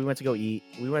hungry, so we went to go eat.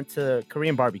 We went to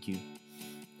Korean barbecue,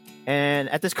 and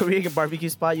at this Korean barbecue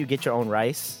spot, you get your own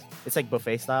rice. It's like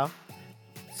buffet style.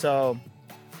 So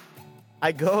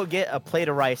I go get a plate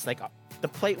of rice. Like the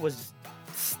plate was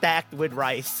stacked with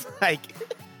rice. Like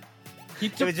He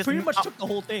pretty much took the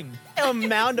whole thing.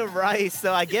 amount of rice.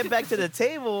 So I get back to the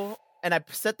table and I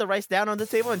set the rice down on the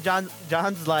table, and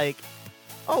John's like,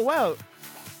 "Oh wow,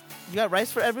 you got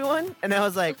rice for everyone?" And I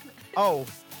was like, "Oh,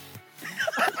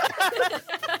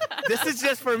 this is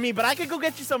just for me, but I could go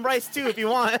get you some rice too if you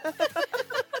want."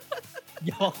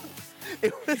 Yo,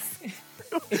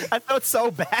 I felt so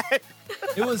bad.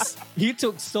 he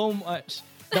took so much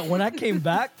that when I came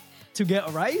back to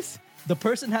get rice, the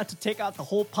person had to take out the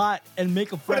whole pot and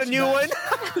make a fresh Put a new batch.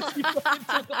 one. He fucking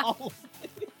took all of it.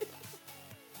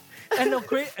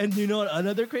 And you know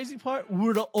another crazy part? We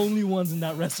were the only ones in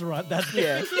that restaurant that day.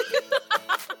 Yeah.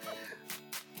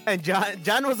 And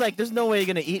John was like, "There's no way you're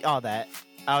gonna eat all that."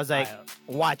 I was like,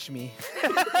 "Watch me."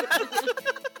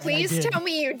 Please did. tell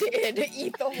me you did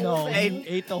eat the whole No, thing. he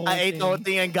ate the whole I thing. ate the whole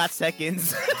thing and got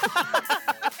seconds.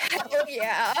 Hell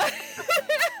yeah.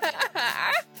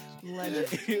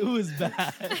 It was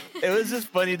bad. It was just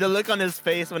funny, the look on his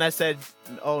face when I said,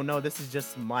 "Oh no, this is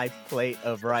just my plate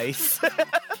of rice."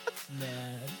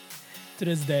 Man, to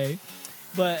this day.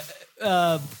 But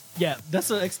yeah, that's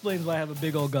what explains why I have a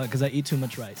big old gut, because I eat too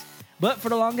much rice. But for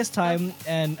the longest time,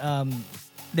 and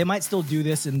they might still do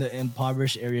this in the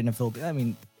impoverished area in the Philippines. I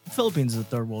mean, Philippines is a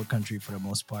third world country for the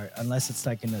most part, unless it's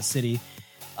like in a city.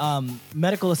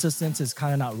 Medical assistance is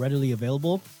kind of not readily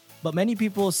available. But many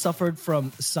people suffered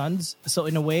from SUNS. So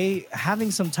in a way,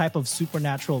 having some type of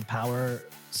supernatural power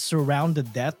surround the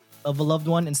death of a loved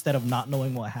one instead of not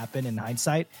knowing what happened in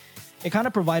hindsight, it kind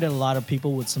of provided a lot of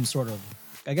people with some sort of,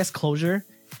 I guess, closure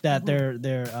that they're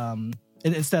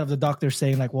instead of the doctor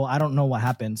saying like, well, I don't know what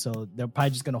happened. So they're probably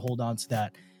just going to hold on to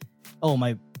that. Oh,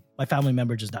 my family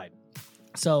member just died.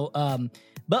 So,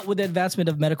 but with the advancement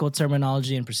of medical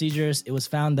terminology and procedures, it was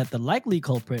found that the likely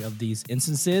culprit of these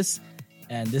instances,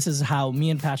 and this is how me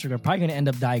and Patrick are probably going to end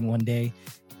up dying one day,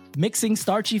 mixing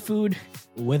starchy food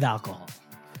with alcohol.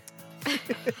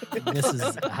 This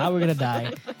is how we're going to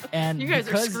die. And You guys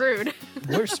are because screwed.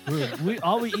 We're screwed.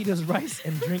 All we eat is rice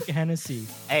and drink Hennessy.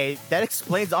 Hey, that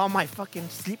explains all my fucking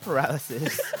sleep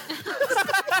paralysis.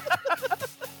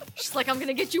 She's like, I'm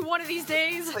gonna get you one of these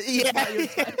days. Yeah.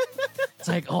 It's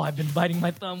like, oh, I've been biting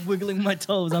my thumb, wiggling my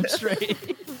toes. I'm straight.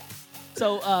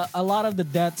 So a lot of the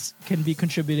deaths can be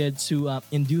contributed to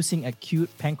inducing acute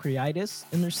pancreatitis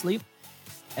in their sleep.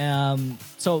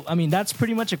 So, I mean, that's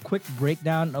pretty much a quick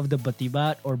breakdown of the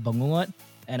Batibat or Bangungot.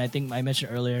 And I think I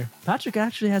mentioned earlier, Patrick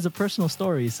actually has a personal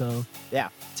story. So Yeah.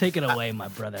 take it away, my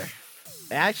brother.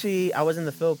 Actually, I was in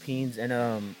the Philippines, and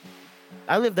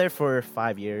I lived there for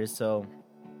 5 years. So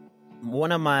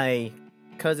one of my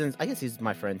cousins, I guess he's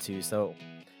my friend too. So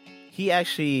he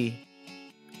actually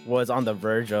was on the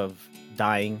verge of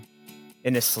dying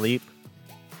in his sleep.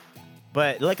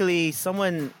 But luckily,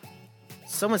 someone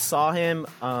saw him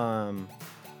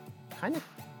kind of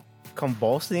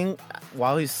convulsing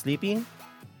while he's sleeping,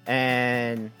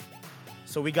 and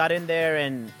So we got in there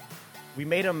and we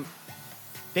made him.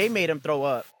 They made him throw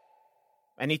up,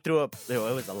 and he threw up. It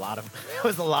was a lot of. It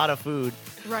was a lot of food.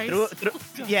 Rice.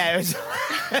 Yeah. It was,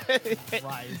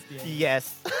 Rice, yeah.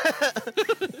 yes.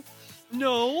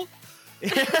 No.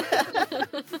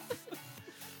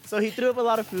 So he threw up a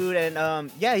lot of food,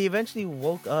 and yeah, he eventually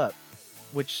woke up,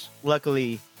 which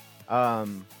luckily,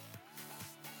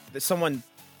 someone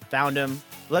found him.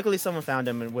 Luckily, someone found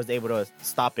him and was able to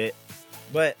stop it.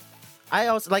 But I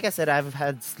also, like I said, I've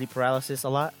had sleep paralysis a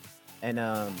lot, and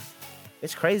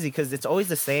it's crazy because it's always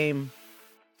the same.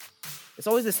 It's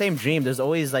always the same dream. There's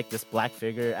always like this black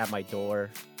figure at my door,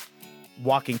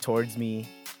 walking towards me,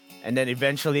 and then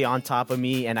eventually on top of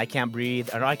me, and I can't breathe,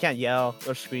 or I can't yell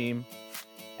or scream.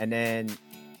 And then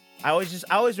I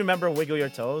always remember wiggle your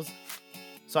toes.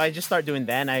 So I just start doing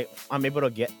that, and I'm able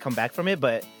to come back from it.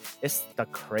 But it's the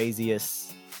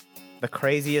craziest,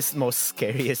 most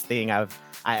scariest thing I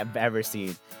have ever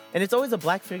seen. And it's always a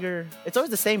black figure. It's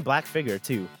always the same black figure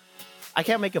too. I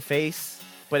can't make a face,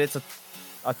 but it's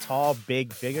a tall,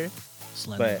 big figure.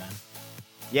 Slender But- Man.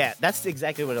 Yeah, that's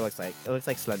exactly what it looks like. It looks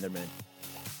like Slender Man.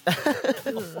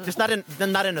 Just not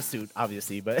in a suit,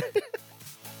 obviously, but.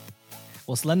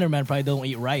 Well, Slender Man probably don't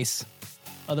eat rice.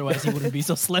 Otherwise, he wouldn't be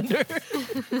so slender.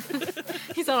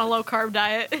 He's on a low carb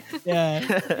diet. Yeah,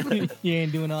 he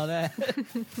ain't doing all that.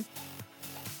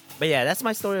 But yeah, that's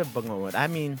my story of Bungalow. I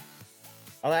mean,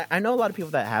 I know a lot of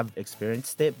people that have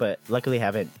experienced it, but luckily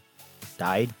haven't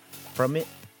died from it.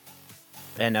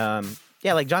 And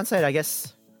yeah, like John said, I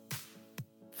guess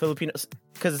Filipinos,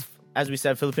 because as we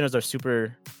said, Filipinos are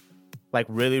super, like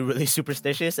really, really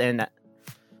superstitious, and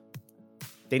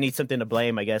they need something to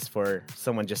blame, I guess, for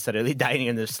someone just suddenly dying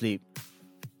in their sleep.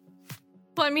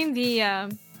 Well, I mean,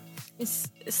 the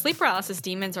sleep paralysis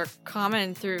demons are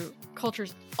common through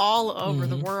cultures all over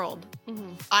the world.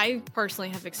 I personally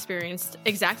have experienced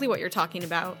exactly what you're talking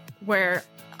about, where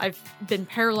I've been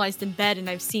paralyzed in bed and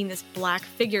I've seen this black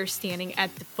figure standing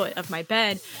at the foot of my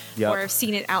bed, Yep. or I've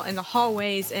seen it out in the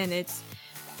hallways, and it's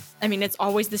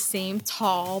always the same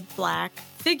tall black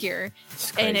figure, It's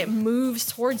and crazy. it moves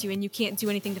towards you and you can't do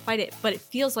anything to fight it, but it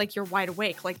feels like you're wide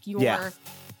awake, like you're Yeah.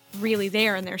 really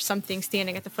there, and there's something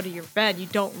standing at the foot of your bed. You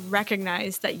don't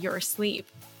recognize that you're asleep.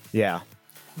 Yeah,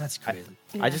 That's crazy.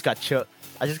 I just got chill.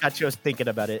 I just got chills thinking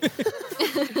about it.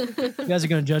 You guys are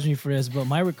gonna judge me for this, but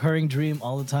my recurring dream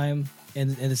all the time,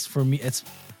 and it's for me, it's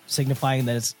signifying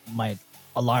that it's my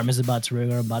alarm is about to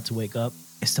ring or I'm about to wake up.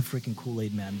 It's the freaking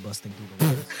Kool-Aid Man busting through the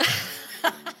walls.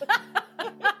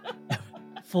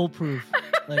 Foolproof.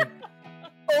 Like,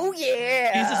 Oh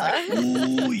yeah. he's just like,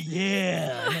 ooh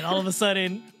yeah, and then all of a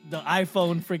sudden the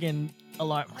iPhone freaking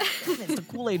alarm. I'm like, "Damn, it's the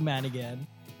Kool-Aid Man again.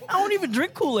 I don't even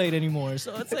drink Kool-Aid anymore,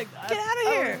 so it's like, get out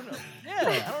of here.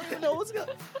 Yeah, I don't even know what's going.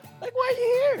 Like, why are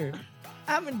you here?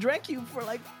 I haven't drank you for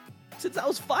like since I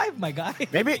was 5, my guy.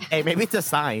 Maybe it's a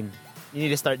sign. You need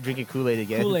to start drinking Kool-Aid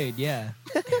again. Kool-Aid, yeah.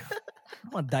 I'm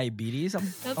on diabetes.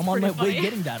 That's I'm on my pretty way funny.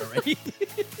 getting that already.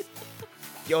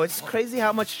 Yo, it's crazy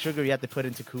how much sugar you have to put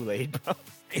into Kool-Aid, bro.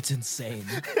 It's insane.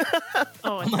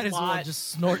 Oh, I it's might a as well lot. just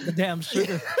snort the damn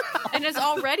sugar. And it's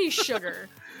already sugar.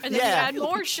 And then Yeah. you add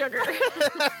more sugar.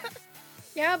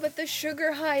 Yeah, but the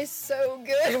sugar high is so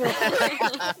good.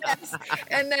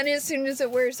 And then as soon as it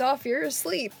wears off, you're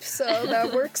asleep. So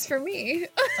that works for me.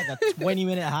 It's like a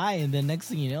 20-minute high, and then next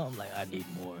thing you know, I'm like, I need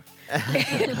more. I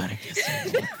gotta get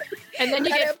some more. And then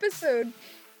you That get, episode.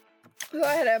 Go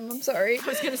ahead, Em. I'm sorry. I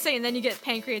was going to say, and then you get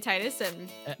pancreatitis and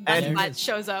there it that is.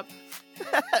 shows up.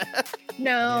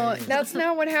 No, Yeah. that's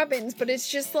not what happens. But it's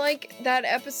just like that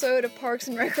episode of Parks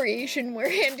and Recreation where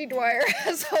Andy Dwyer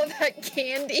has all that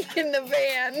candy in the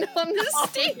van on the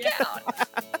stakeout.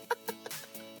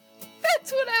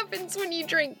 That's what happens when you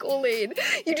drink Kool-Aid.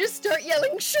 You just start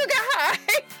yelling sugar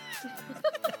high.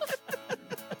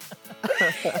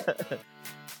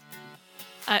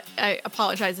 I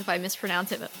apologize if I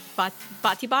mispronounce it, but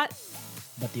Batibat?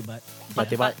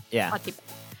 Batibat, yeah. Batibat.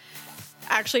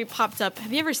 Actually popped up.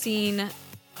 Have you ever seen,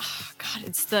 God,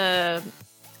 it's the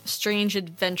Strange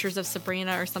Adventures of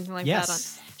Sabrina or something like that.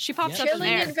 Yes. She pops Yeah. up in Chilling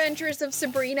there. Adventures of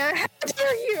Sabrina. How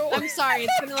dare you? I'm sorry,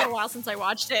 it's been a little while since I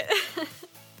watched it.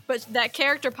 But that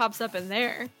character pops up in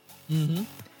there Mm-hmm.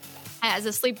 as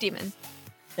a sleep demon.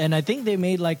 And I think they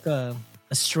made like a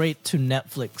straight to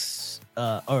Netflix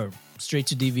or straight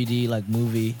to DVD like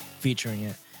movie featuring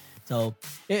it. So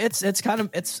it's kind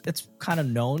of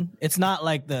known. It's not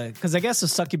like Mm-hmm. because I guess the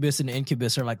succubus and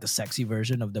incubus are like the sexy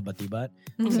version of the Batibat.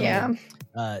 So, Yeah.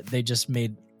 they just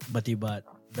made Batibat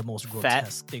the most Fat.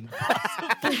 grotesque thing.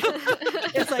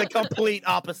 It's the complete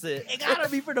opposite. It gotta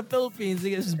be for the Philippines.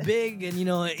 It's big and,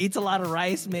 it eats a lot of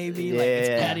rice, maybe. Like, it's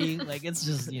Yeah. fatty. Like, it's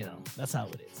just, that's how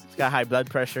it is. It's got high blood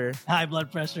pressure. High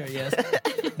blood pressure, yes.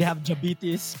 They have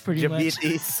diabetes, pretty much.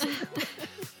 Diabetes.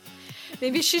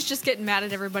 Maybe she's just getting mad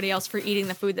at everybody else for eating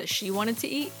the food that she wanted to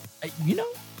eat.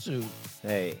 So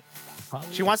Hey.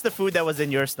 probably. She wants the food that was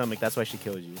in your stomach. That's why she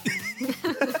killed you.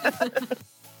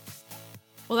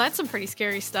 Well, that's some pretty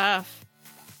scary stuff.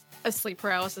 Sleep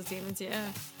paralysis demons, yeah.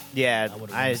 Yeah. I would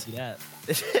have to see that.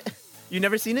 You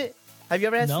never seen it? Have you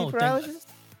ever had No, sleep paralysis?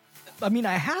 I mean,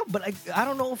 I have, but I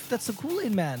don't know if that's the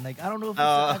Kool-Aid Man. Like, I don't know if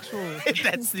it's the actual.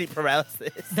 That's sleep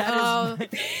paralysis. That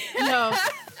is. No.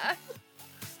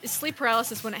 Sleep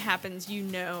paralysis, when it happens, you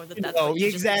know that's No, what you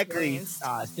exactly. just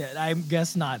experienced. I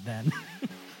guess not then.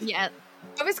 Yeah.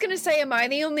 I was gonna say, am I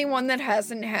the only one that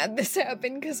hasn't had this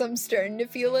happen? Because I'm starting to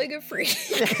feel like a freak.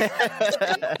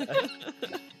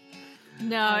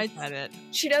 No, it's Had it.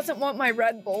 She doesn't want my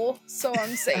Red Bull, so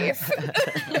I'm safe.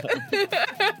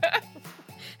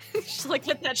 just like,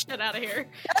 get that shit out of here.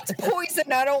 That's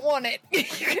poison. I don't want it. You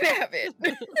can have it.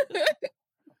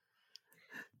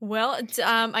 Well,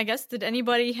 I guess, did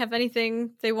anybody have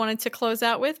anything they wanted to close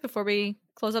out with before we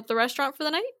close up the restaurant for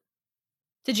the night?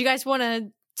 Did you guys want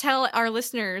to tell our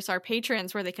listeners, our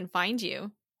patrons, where they can find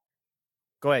you?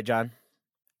 Go ahead, John.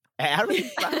 I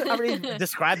already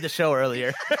described the show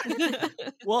earlier.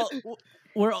 Well,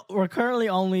 we're currently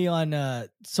only on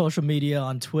social media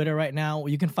on Twitter right now.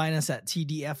 You can find us at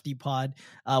TDFD Pod.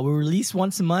 We release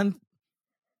once a month,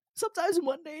 sometimes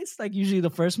Mondays, like usually the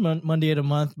first Monday of the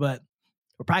month, but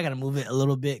we're probably gonna move it a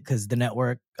little bit because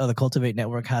the Cultivate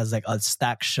Network has like a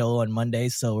stacked show on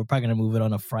Mondays, so we're probably gonna move it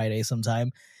on a Friday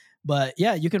sometime. But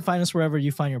yeah, you can find us wherever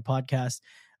you find your podcast.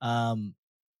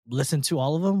 Listen to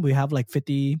all of them. We have like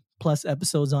 50 plus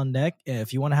episodes on deck.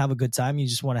 If you want to have a good time, you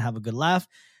just want to have a good laugh,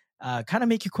 kind of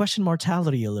make you question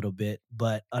mortality a little bit,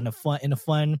 but in a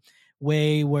fun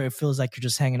way where it feels like you're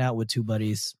just hanging out with two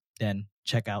buddies, then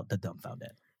check out The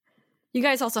Dumbfounded. You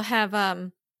guys also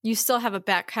have, you still have a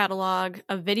back catalog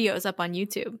of videos up on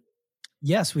YouTube.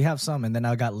 Yes, we have some, and then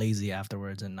I got lazy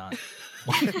afterwards and not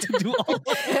wanted to do all of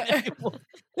it anymore.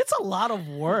 It's a lot of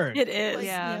work. It is.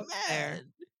 Yeah, man.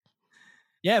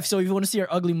 Yeah, so if you want to see our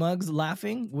ugly mugs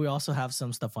laughing, we also have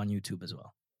some stuff on YouTube as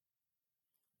well.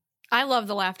 I love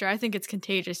the laughter. I think it's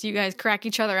contagious. You guys crack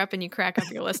each other up and you crack up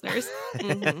your listeners.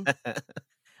 Mhm.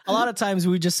 A lot of times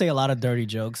we just say a lot of dirty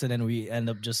jokes and then we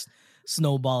end up just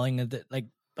snowballing.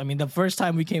 The first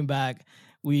time we came back,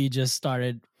 we just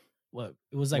started, it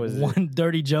was like one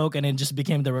dirty joke and it just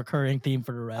became the recurring theme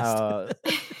for the rest.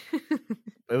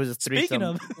 It was a threesome. Speaking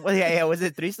of- yeah, was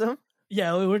it threesome?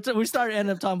 Yeah, we started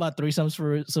ended up talking about threesomes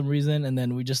for some reason, and then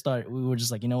we were just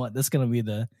like, you know what, this is gonna be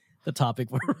the topic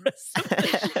for the rest of the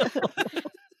show.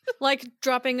 Like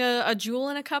dropping a jewel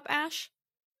in a cup, Ash?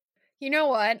 You know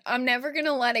what? I'm never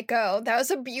gonna let it go. That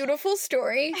was a beautiful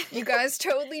story. You guys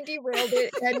totally derailed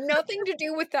it. It had nothing to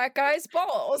do with that guy's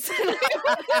balls. I don't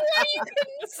know why you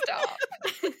couldn't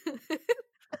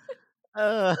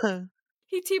stop.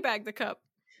 He teabagged the cup.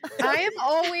 I am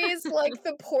always like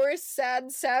the poor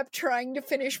sad sap trying to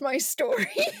finish my story.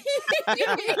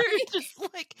 Just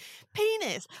like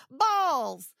penis,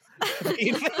 balls.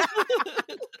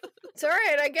 It's all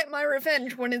right. I get my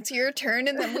revenge when it's your turn,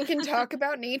 and then we can talk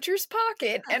about nature's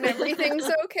pocket, and everything's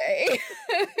okay.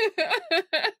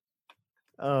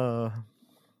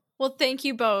 Well, thank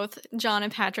you both, John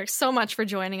and Patrick, so much for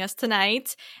joining us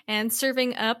tonight and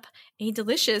serving up a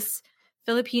delicious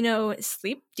Filipino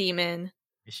sleep demon.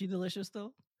 Is she delicious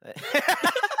though?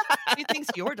 She thinks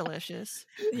you're delicious.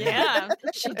 Yeah,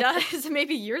 she does.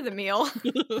 Maybe you're the meal.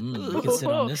 You can sit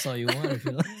on this all you want if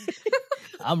you like.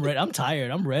 I'm ready. I'm tired.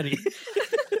 I'm ready.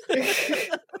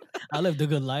 I lived a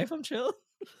good life. I'm chill.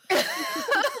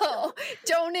 Oh,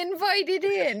 don't invite it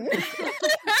in. I'm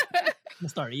gonna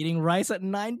start eating rice at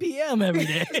 9 p.m. every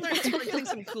day. Start sprinkling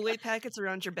some Kool-Aid packets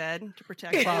around your bed to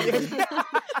protect you.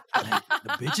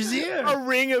 The bitch is here. A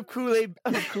ring of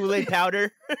Kool-Aid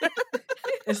powder.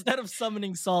 Instead of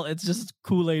summoning salt, it's just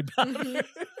Kool-Aid powder.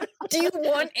 Do you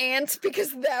want ants?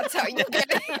 Because that's how you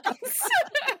get ants.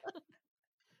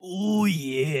 Oh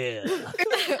yeah.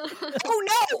 Oh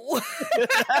no.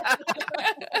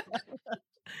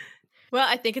 Well,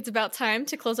 I think it's about time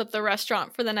to close up the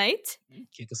restaurant for the night.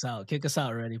 Kick us out. Kick us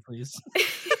out already, please.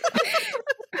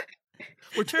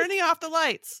 We're turning off the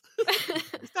lights.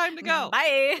 It's time to go.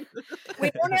 Bye.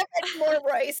 We don't have any more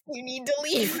rice. You need to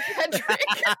leave, Patrick.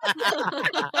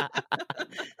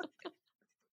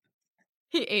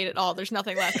 He ate it all. There's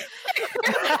nothing left.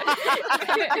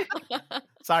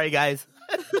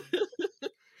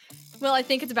 Well, I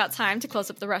think it's about time to close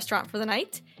up the restaurant for the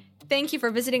night. Thank you for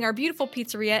visiting our beautiful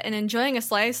pizzeria and enjoying a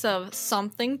slice of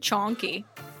something chonky.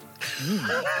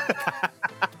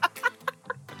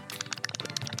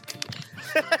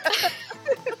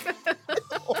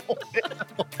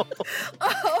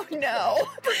 Oh no.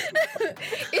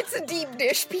 It's a deep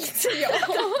dish pizza,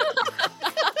 y'all.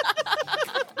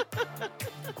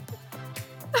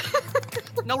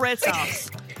 No red sauce.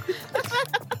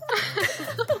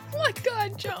 Oh my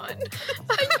god, John.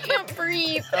 I can't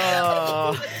breathe.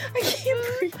 Oh, I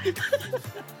can't breathe.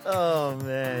 oh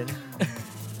man.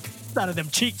 It's out of them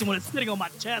cheeks when it's sitting on my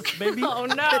chest, baby. Oh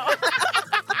no. I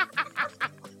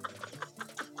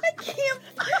can't.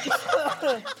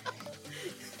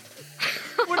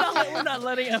 We're not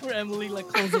letting Emily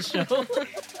close the show.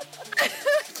 I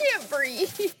can't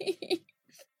breathe.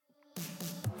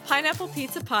 Pineapple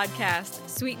Pizza Podcast.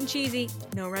 Sweet and cheesy,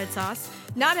 no red sauce.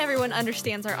 Not everyone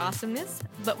understands our awesomeness,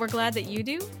 but we're glad that you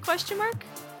do? ?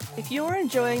 If you're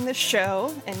enjoying the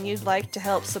show and you'd like to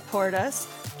help support us,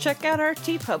 check out our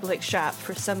TeePublic shop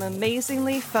for some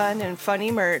amazingly fun and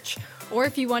funny merch. Or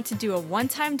if you want to do a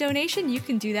one-time donation, you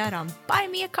can do that on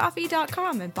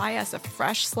buymeacoffee.com and buy us a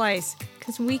fresh slice,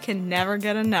 because we can never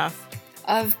get enough.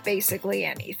 Of basically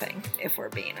anything, if we're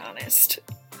being honest.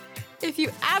 If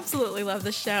you absolutely love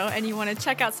the show and you want to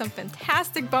check out some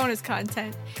fantastic bonus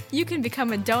content, you can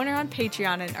become a donor on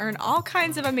Patreon and earn all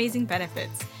kinds of amazing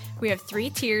benefits. We have 3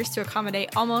 tiers to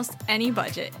accommodate almost any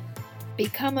budget.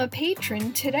 Become a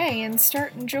patron today and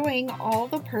start enjoying all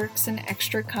the perks and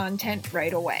extra content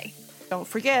right away. Don't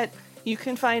forget, you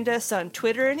can find us on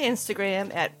Twitter and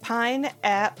Instagram at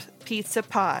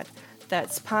PineAppPizzaPod.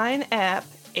 That's PineApp,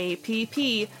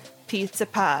 A-P-P, Pizza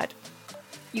Pod.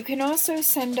 You can also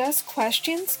send us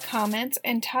questions, comments,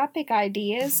 and topic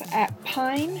ideas at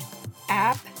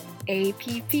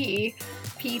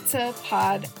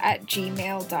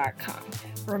pineapppizzapod@gmail.com.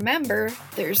 Remember,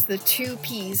 there's the 2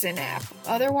 P's in app.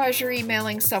 Otherwise, you're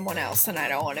emailing someone else, and I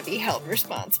don't want to be held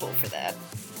responsible for that.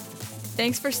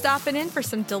 Thanks for stopping in for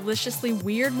some deliciously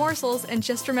weird morsels, and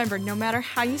just remember, no matter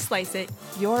how you slice it,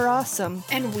 You're awesome.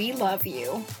 And we love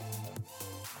you.